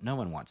 no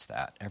one wants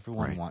that.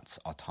 Everyone wants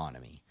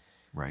autonomy.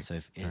 Right. So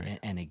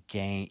in a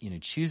game,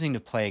 choosing to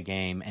play a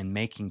game and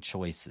making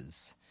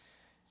choices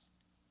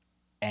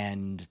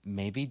and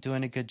maybe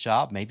doing a good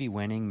job, maybe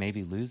winning,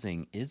 maybe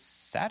losing is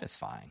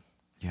satisfying.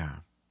 Yeah.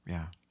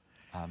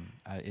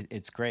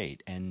 It's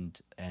great. And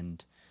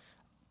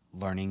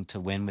learning to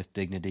win with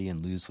dignity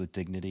and lose with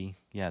dignity.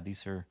 Yeah,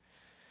 these are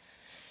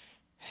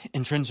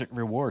intrinsic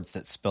rewards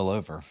that spill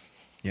over.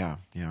 Yeah.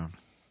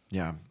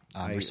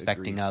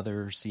 Respecting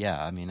others.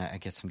 Yeah. I mean, I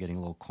guess I'm getting a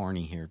little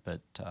corny here,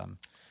 but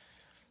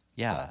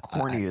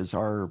corny is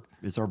our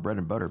bread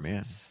and butter, man.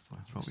 That's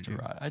what we do.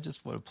 I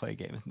just want to play a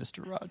game with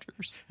Mr.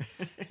 Rogers.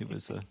 He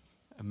was an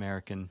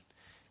American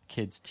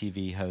kids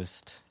TV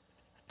host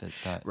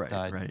that Right,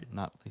 died right.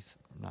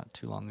 not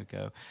too long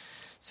ago.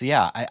 So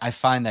yeah, I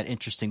find that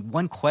interesting.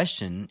 One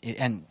question,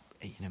 and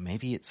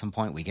maybe at some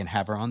point we can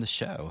have her on the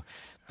show,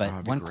 but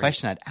that'd be one great.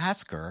 question I'd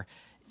ask her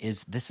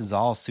is, this is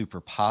all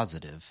super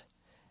positive.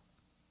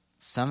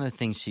 Some of the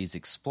things she's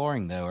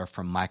exploring, though, are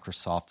from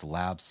Microsoft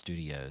Lab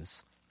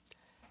Studios.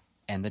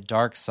 And the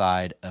dark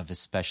side of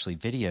especially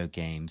video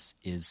games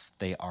is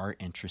they are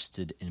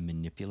interested in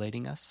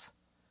manipulating us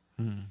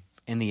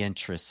in the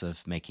interests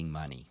of making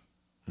money.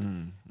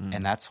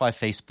 And that's why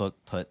Facebook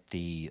put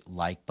the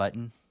like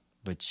button,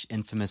 which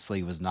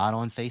infamously was not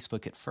on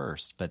Facebook at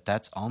first, but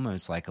that's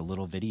almost like a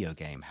little video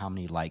game. How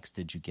many likes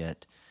did you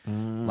get?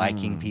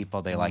 Liking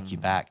people, they like you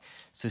back.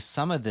 So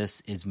some of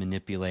this is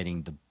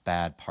manipulating the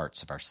bad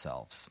parts of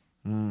ourselves,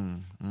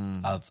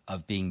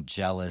 of being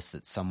jealous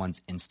that someone's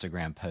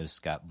Instagram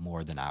post got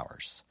more than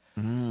ours,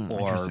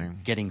 or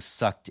getting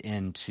sucked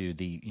into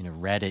the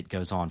Reddit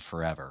goes on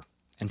forever,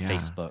 and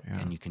Facebook,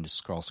 and you can just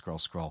scroll.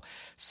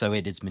 So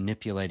it is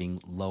manipulating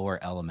lower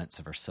elements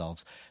of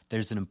ourselves.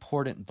 There's an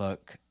important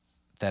book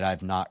that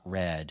I've not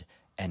read,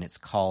 and it's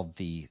called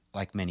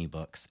like many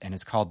books, and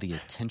it's called The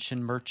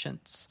Attention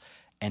Merchants,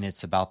 and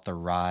it's about the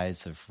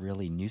rise of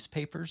really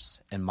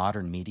newspapers and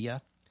modern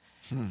media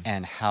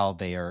and how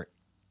they are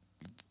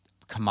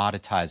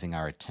commoditizing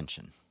our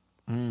attention.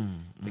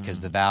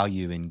 Because the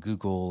value in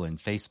Google and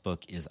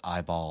Facebook is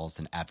eyeballs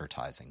and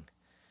advertising.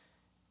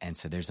 And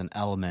so there's an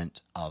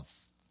element of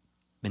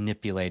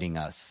manipulating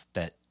us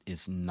that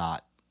is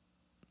not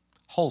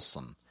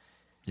wholesome.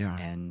 Yeah.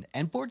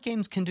 And board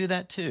games can do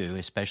that too,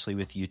 especially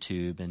with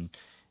YouTube and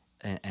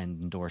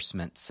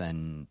endorsements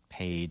and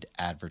paid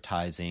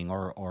advertising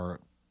or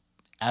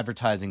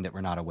advertising that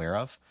we're not aware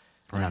of,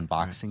 an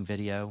unboxing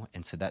video.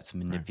 And so that's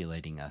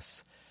manipulating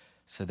us.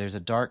 So there's a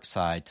dark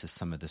side to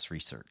some of this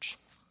research.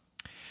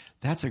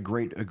 That's a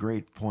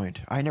great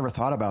point. I never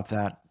thought about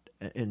that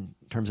in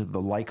terms of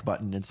the like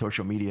button in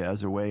social media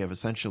as a way of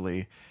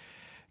essentially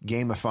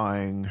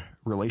gamifying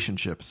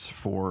relationships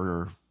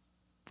for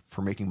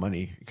making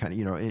money, kind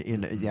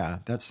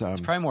of, that's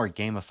It's probably more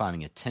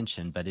gamifying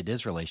attention, but it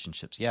is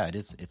relationships. Yeah, it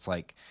is. It's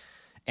like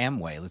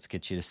Amway. Let's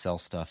get you to sell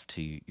stuff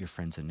to your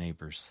friends and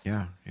neighbors.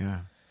 Yeah.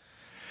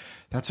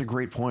 That's a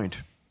great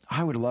point.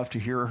 I would love to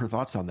hear her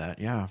thoughts on that.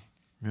 Yeah.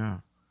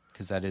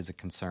 Because that is a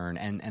concern.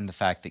 And the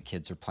fact that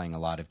kids are playing a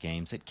lot of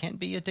games, it can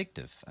be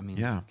addictive. I mean,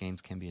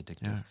 games can be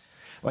addictive. Yeah.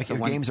 Like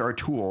games are a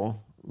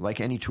tool, like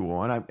any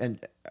tool.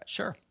 And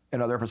sure.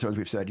 In other episodes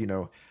we've said,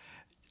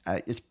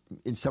 it's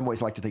in some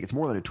ways I like to think it's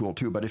more than a tool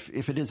too, but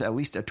if it is at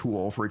least a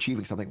tool for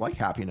achieving something like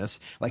happiness,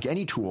 like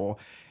any tool,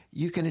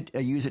 you can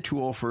use a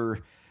tool for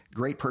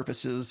great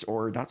purposes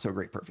or not so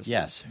great purposes.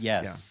 Yes.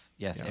 Yeah.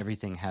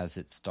 Everything has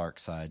its dark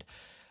side,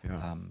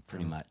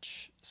 pretty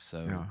much.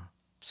 So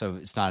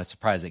it's not a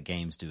surprise that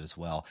games do as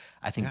well.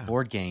 I think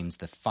board games,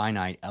 the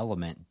finite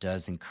element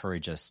does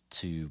encourage us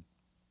to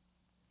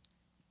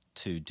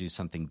do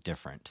something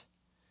different.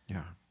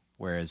 Yeah.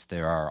 Whereas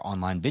there are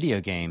online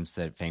video games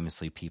that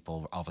famously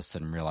people all of a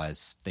sudden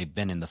realize they've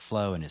been in the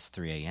flow and it's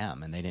 3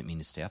 a.m. and they didn't mean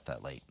to stay up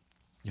that late.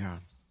 Yeah.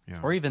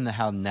 Or even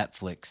how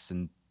Netflix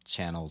and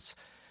channels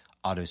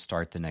auto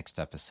start the next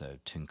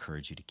episode to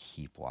encourage you to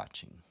keep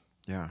watching.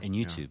 Yeah. And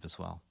YouTube as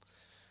well.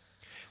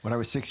 When I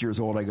was 6 years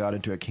old, I got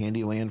into a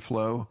Candyland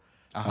flow.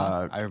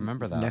 I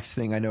remember that. Next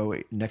thing I knew,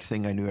 I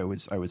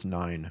was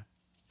 9.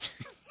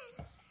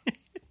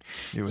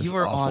 You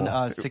were awful.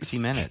 on 60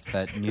 Minutes,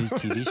 that news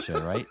TV show,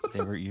 right?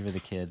 You were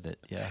the kid that,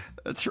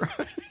 That's right.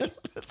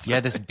 You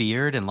had this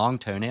beard and long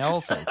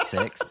toenails at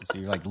 6, so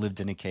you lived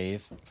in a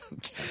cave.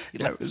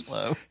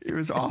 It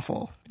was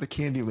awful. The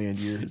Candyland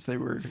years, they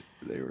were.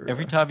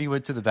 Every time you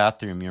went to the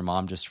bathroom, your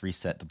mom just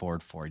reset the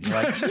board for you.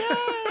 You're like,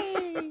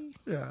 yay!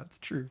 Yeah, it's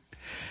true.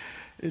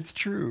 It's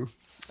true.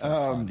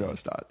 No,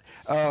 it's not.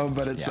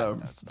 But it's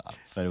no, it's not.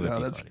 But it would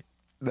be funny.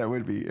 That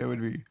would be. It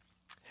would be.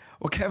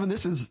 Well, Kevin,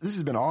 this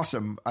has been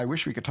awesome. I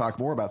wish we could talk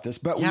more about this,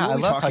 but I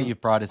love how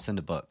you've brought us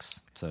into books.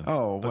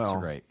 So books are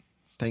great.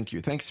 Thank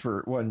you. Thanks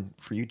for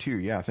you too.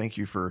 Yeah, thank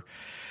you for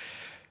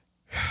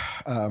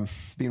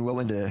being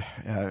willing to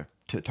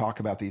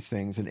talk about these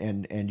things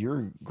and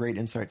your great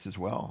insights as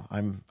well.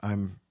 And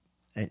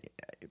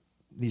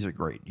these are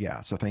great.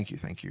 Yeah. So thank you.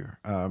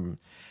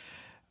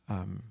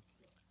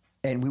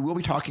 And we will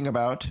be talking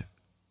about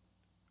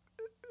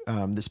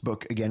this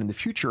book again in the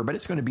future, but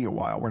it's going to be a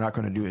while. We're not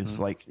going to do it. It's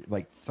like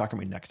it's not going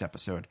to be next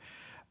episode.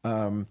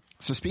 So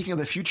speaking of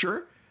the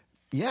future,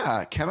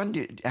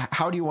 Kevin,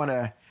 how do you want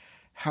to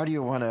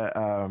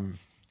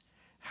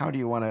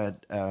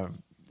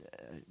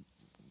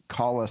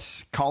call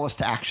us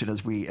to action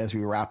as we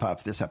wrap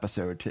up this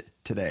episode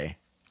today?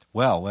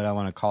 Well, what I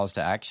want to call us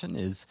to action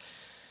is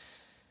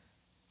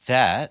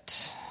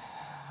that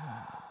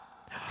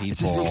people. Is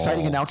this the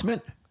exciting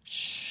announcement?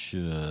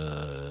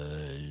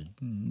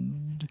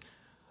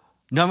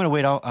 No, I'm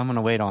going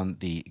to wait on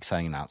the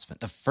exciting announcement.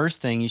 The first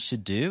thing you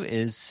should do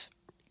is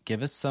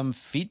give us some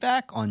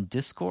feedback on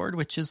Discord,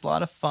 which is a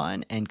lot of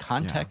fun, and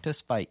contact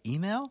us by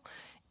email,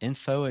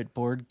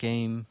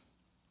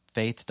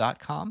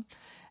 info@boardgamefaith.com.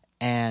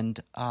 And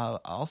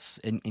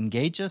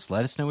engage us.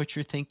 Let us know what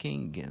you're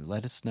thinking.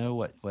 Let us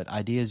know what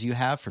ideas you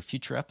have for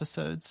future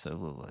episodes.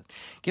 So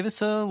give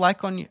us a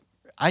like on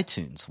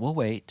iTunes. We'll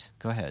wait.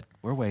 Go ahead.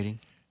 We're waiting.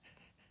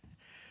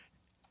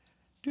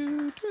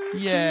 Yay!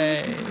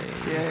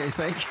 Yay!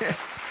 Thank you.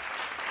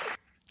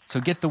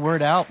 So get the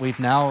word out. We've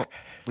now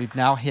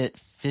hit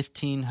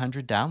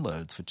 1,500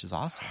 downloads, which is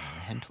awesome.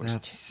 We're heading towards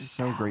That's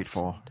so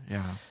grateful.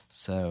 Yeah.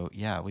 So,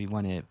 yeah, we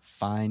want to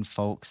find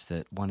folks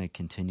that want to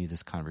continue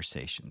this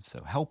conversation.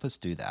 So help us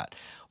do that.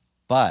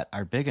 But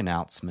our big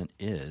announcement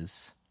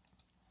is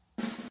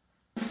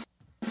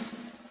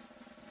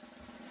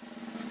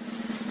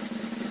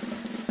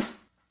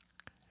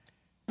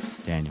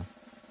Daniel.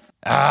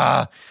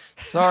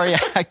 Sorry,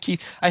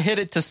 I hit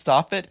it to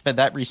stop it, but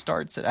that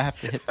restarts it. I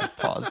have to hit the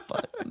pause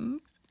button.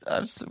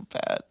 I'm so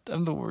bad.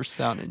 I'm the worst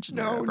sound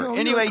engineer ever.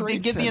 Anyway,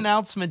 give the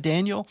announcement,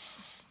 Daniel.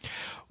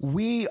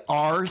 We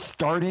are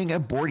starting a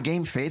Board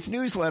Game Faith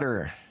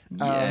newsletter.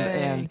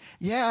 And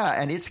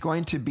it's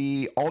going to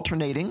be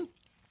alternating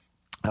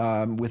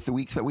with the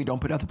weeks that we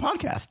don't put out the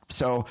podcast.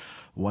 So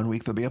 1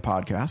 week there'll be a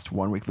podcast,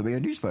 1 week there'll be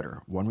a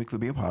newsletter, 1 week there'll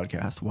be a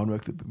podcast, 1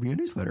 week there'll be a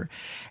newsletter.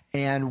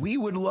 And we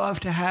would love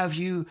to have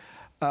you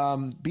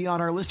be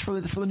on our list for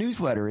the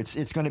newsletter.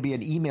 It's going to be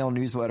an email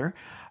newsletter,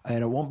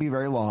 and it won't be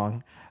very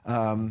long.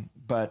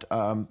 But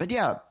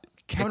yeah,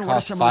 Kevin, what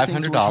are some of the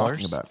things we're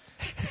talking about?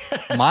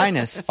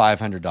 Minus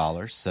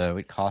 $500, so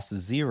it costs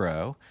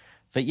 $0.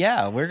 But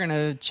yeah, we're going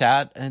to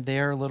chat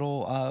there a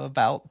little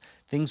about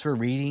things we're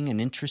reading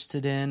and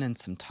interested in, and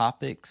some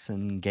topics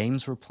and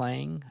games we're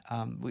playing.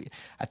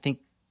 I think,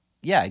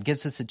 it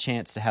gives us a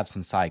chance to have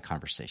some side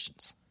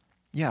conversations.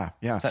 Yeah.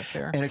 Is that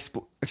fair? And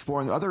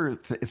exploring other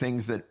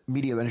things that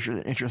media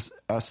that interest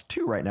us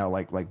too right now,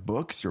 like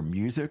books or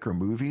music or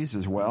movies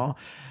as well.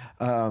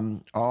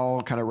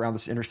 All kind of around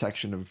this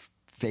intersection of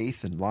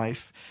faith and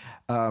life.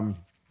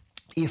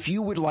 If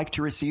you would like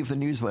to receive the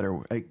newsletter,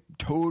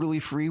 totally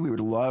free, we would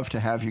love to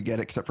have you get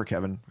it, except for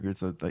Kevin.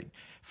 It's like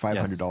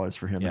 $500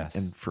 for him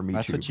and for me.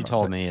 That's too. That's what you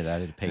told me,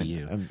 that I'd pay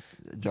you.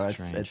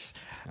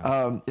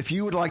 If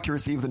you would like to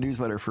receive the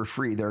newsletter for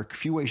free, there are a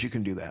few ways you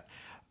can do that.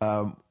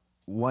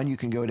 One, you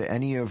can go to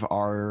any of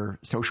our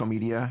social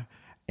media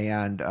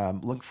and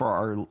look for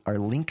our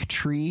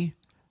Linktree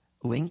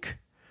link,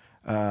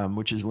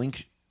 which is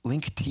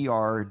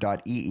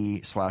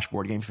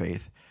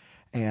linktr.ee/boardgamefaith.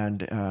 And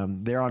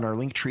there on our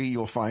Linktree,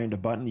 you'll find a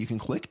button you can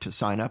click to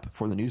sign up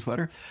for the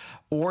newsletter.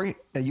 Or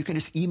you can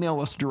just email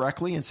us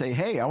directly and say,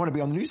 hey, I want to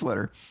be on the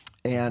newsletter.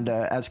 And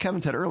as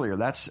Kevin said earlier,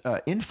 that's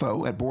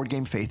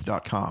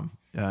info@boardgamefaith.com.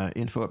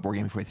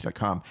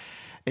 Info@boardgamefaith.com.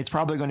 It's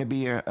probably going to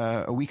be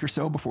a week or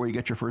so before you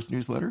get your first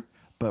newsletter,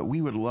 but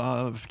we would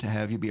love to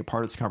have you be a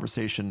part of this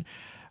conversation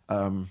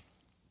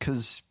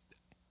because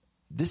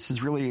this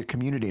is really a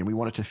community, and we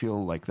want it to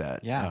feel like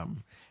that. Yeah.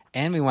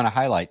 And we want to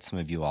highlight some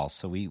of you all.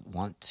 So we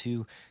want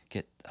to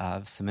get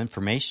some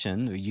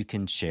information that you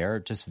can share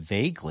just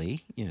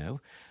vaguely,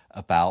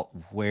 about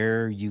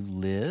where you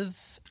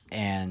live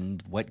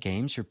and what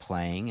games you're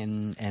playing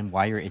and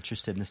why you're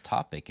interested in this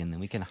topic. And then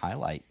we can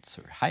highlight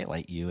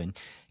you and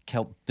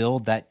help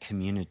build that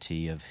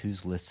community of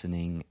who's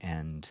listening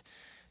and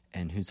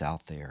who's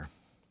out there.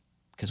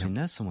 Because we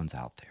know someone's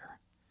out there.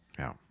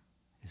 Yeah.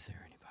 Is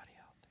there anybody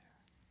out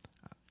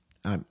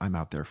there? I'm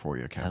out there for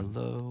you, Kevin.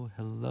 Hello,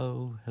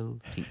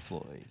 Pink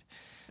Floyd.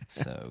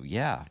 So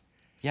we're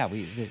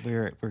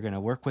going to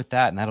work with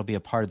that, and that'll be a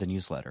part of the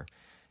newsletter.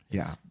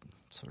 It's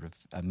sort of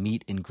a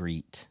meet and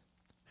greet.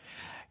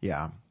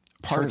 Yeah,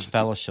 Church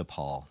Fellowship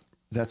Hall.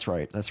 That's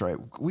right.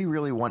 We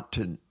really want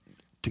to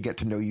get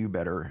to know you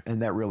better,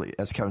 and that really,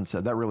 as Kevin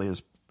said, that really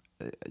is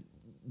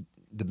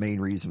the main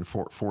reason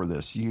for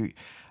this. It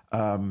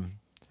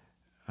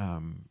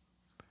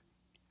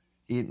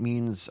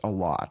means a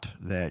lot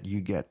that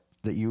you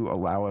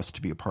allow us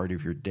to be a part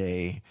of your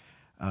day,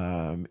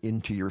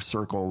 into your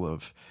circle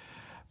of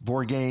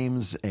board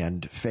games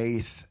and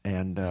faith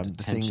and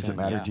the things that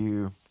matter to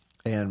you.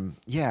 And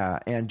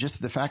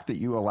just the fact that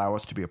you allow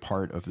us to be a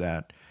part of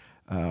that,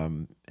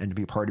 and to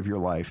be a part of your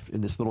life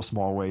in this little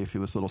small way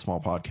through this little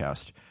small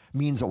podcast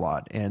means a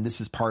lot. And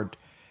this is part,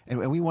 and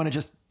we want to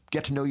just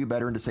get to know you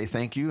better and to say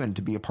thank you and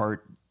to be a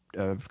part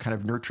of kind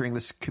of nurturing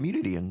this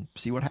community and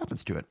see what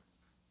happens to it.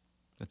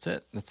 That's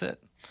it. Yeah.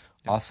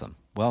 Awesome.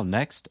 Well,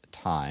 next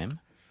time,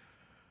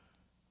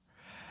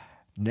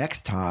 we're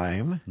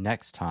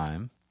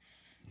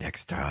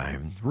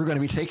going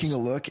to be taking a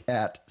look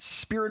at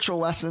spiritual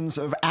lessons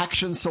of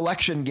action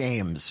selection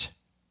games.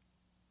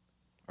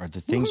 Are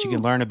the things you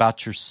can learn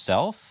about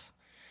yourself?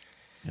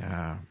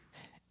 Yeah.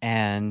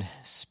 And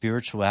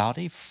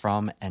spirituality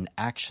from an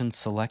action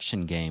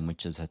selection game,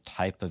 which is a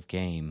type of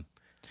game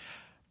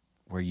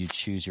where you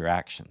choose your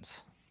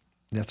actions.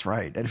 That's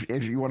right. And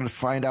if you want to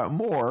find out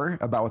more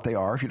about what they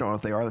are, if you don't know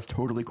what they are, that's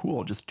totally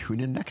cool. Just tune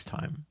in next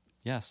time.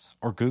 Yes.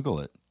 Or Google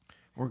it.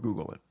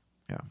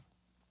 Yeah.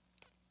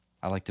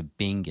 I like to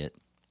Bing it.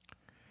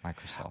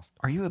 Microsoft.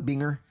 Are you a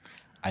Binger?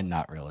 I'm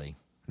not really.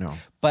 No.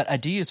 But I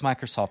do use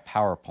Microsoft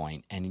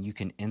PowerPoint, and you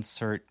can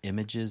insert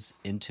images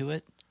into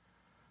it.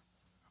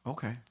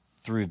 Okay.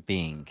 through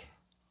Bing.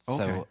 Okay,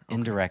 So okay.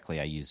 indirectly,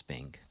 I use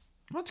Bing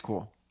That's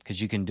cool.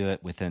 because you can do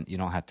it within. You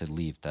don't have to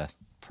leave the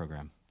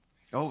program.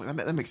 Oh,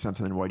 that makes sense.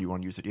 And then why do you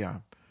want to use it? Yeah.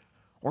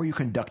 Or you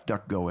can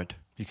DuckDuckGo it,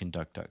 You can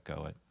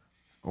DuckDuckGo it.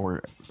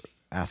 or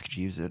Ask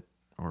Jeeves it,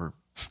 or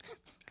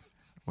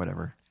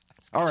whatever.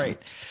 All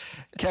right,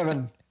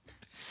 Kevin,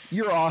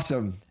 you're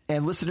awesome.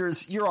 And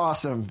listeners, you're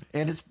awesome.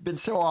 And it's been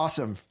so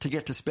awesome to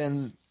get to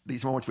spend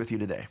these moments with you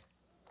today.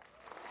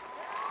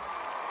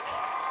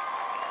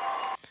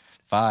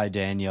 Bye,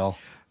 Daniel.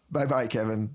 Bye-bye, Kevin.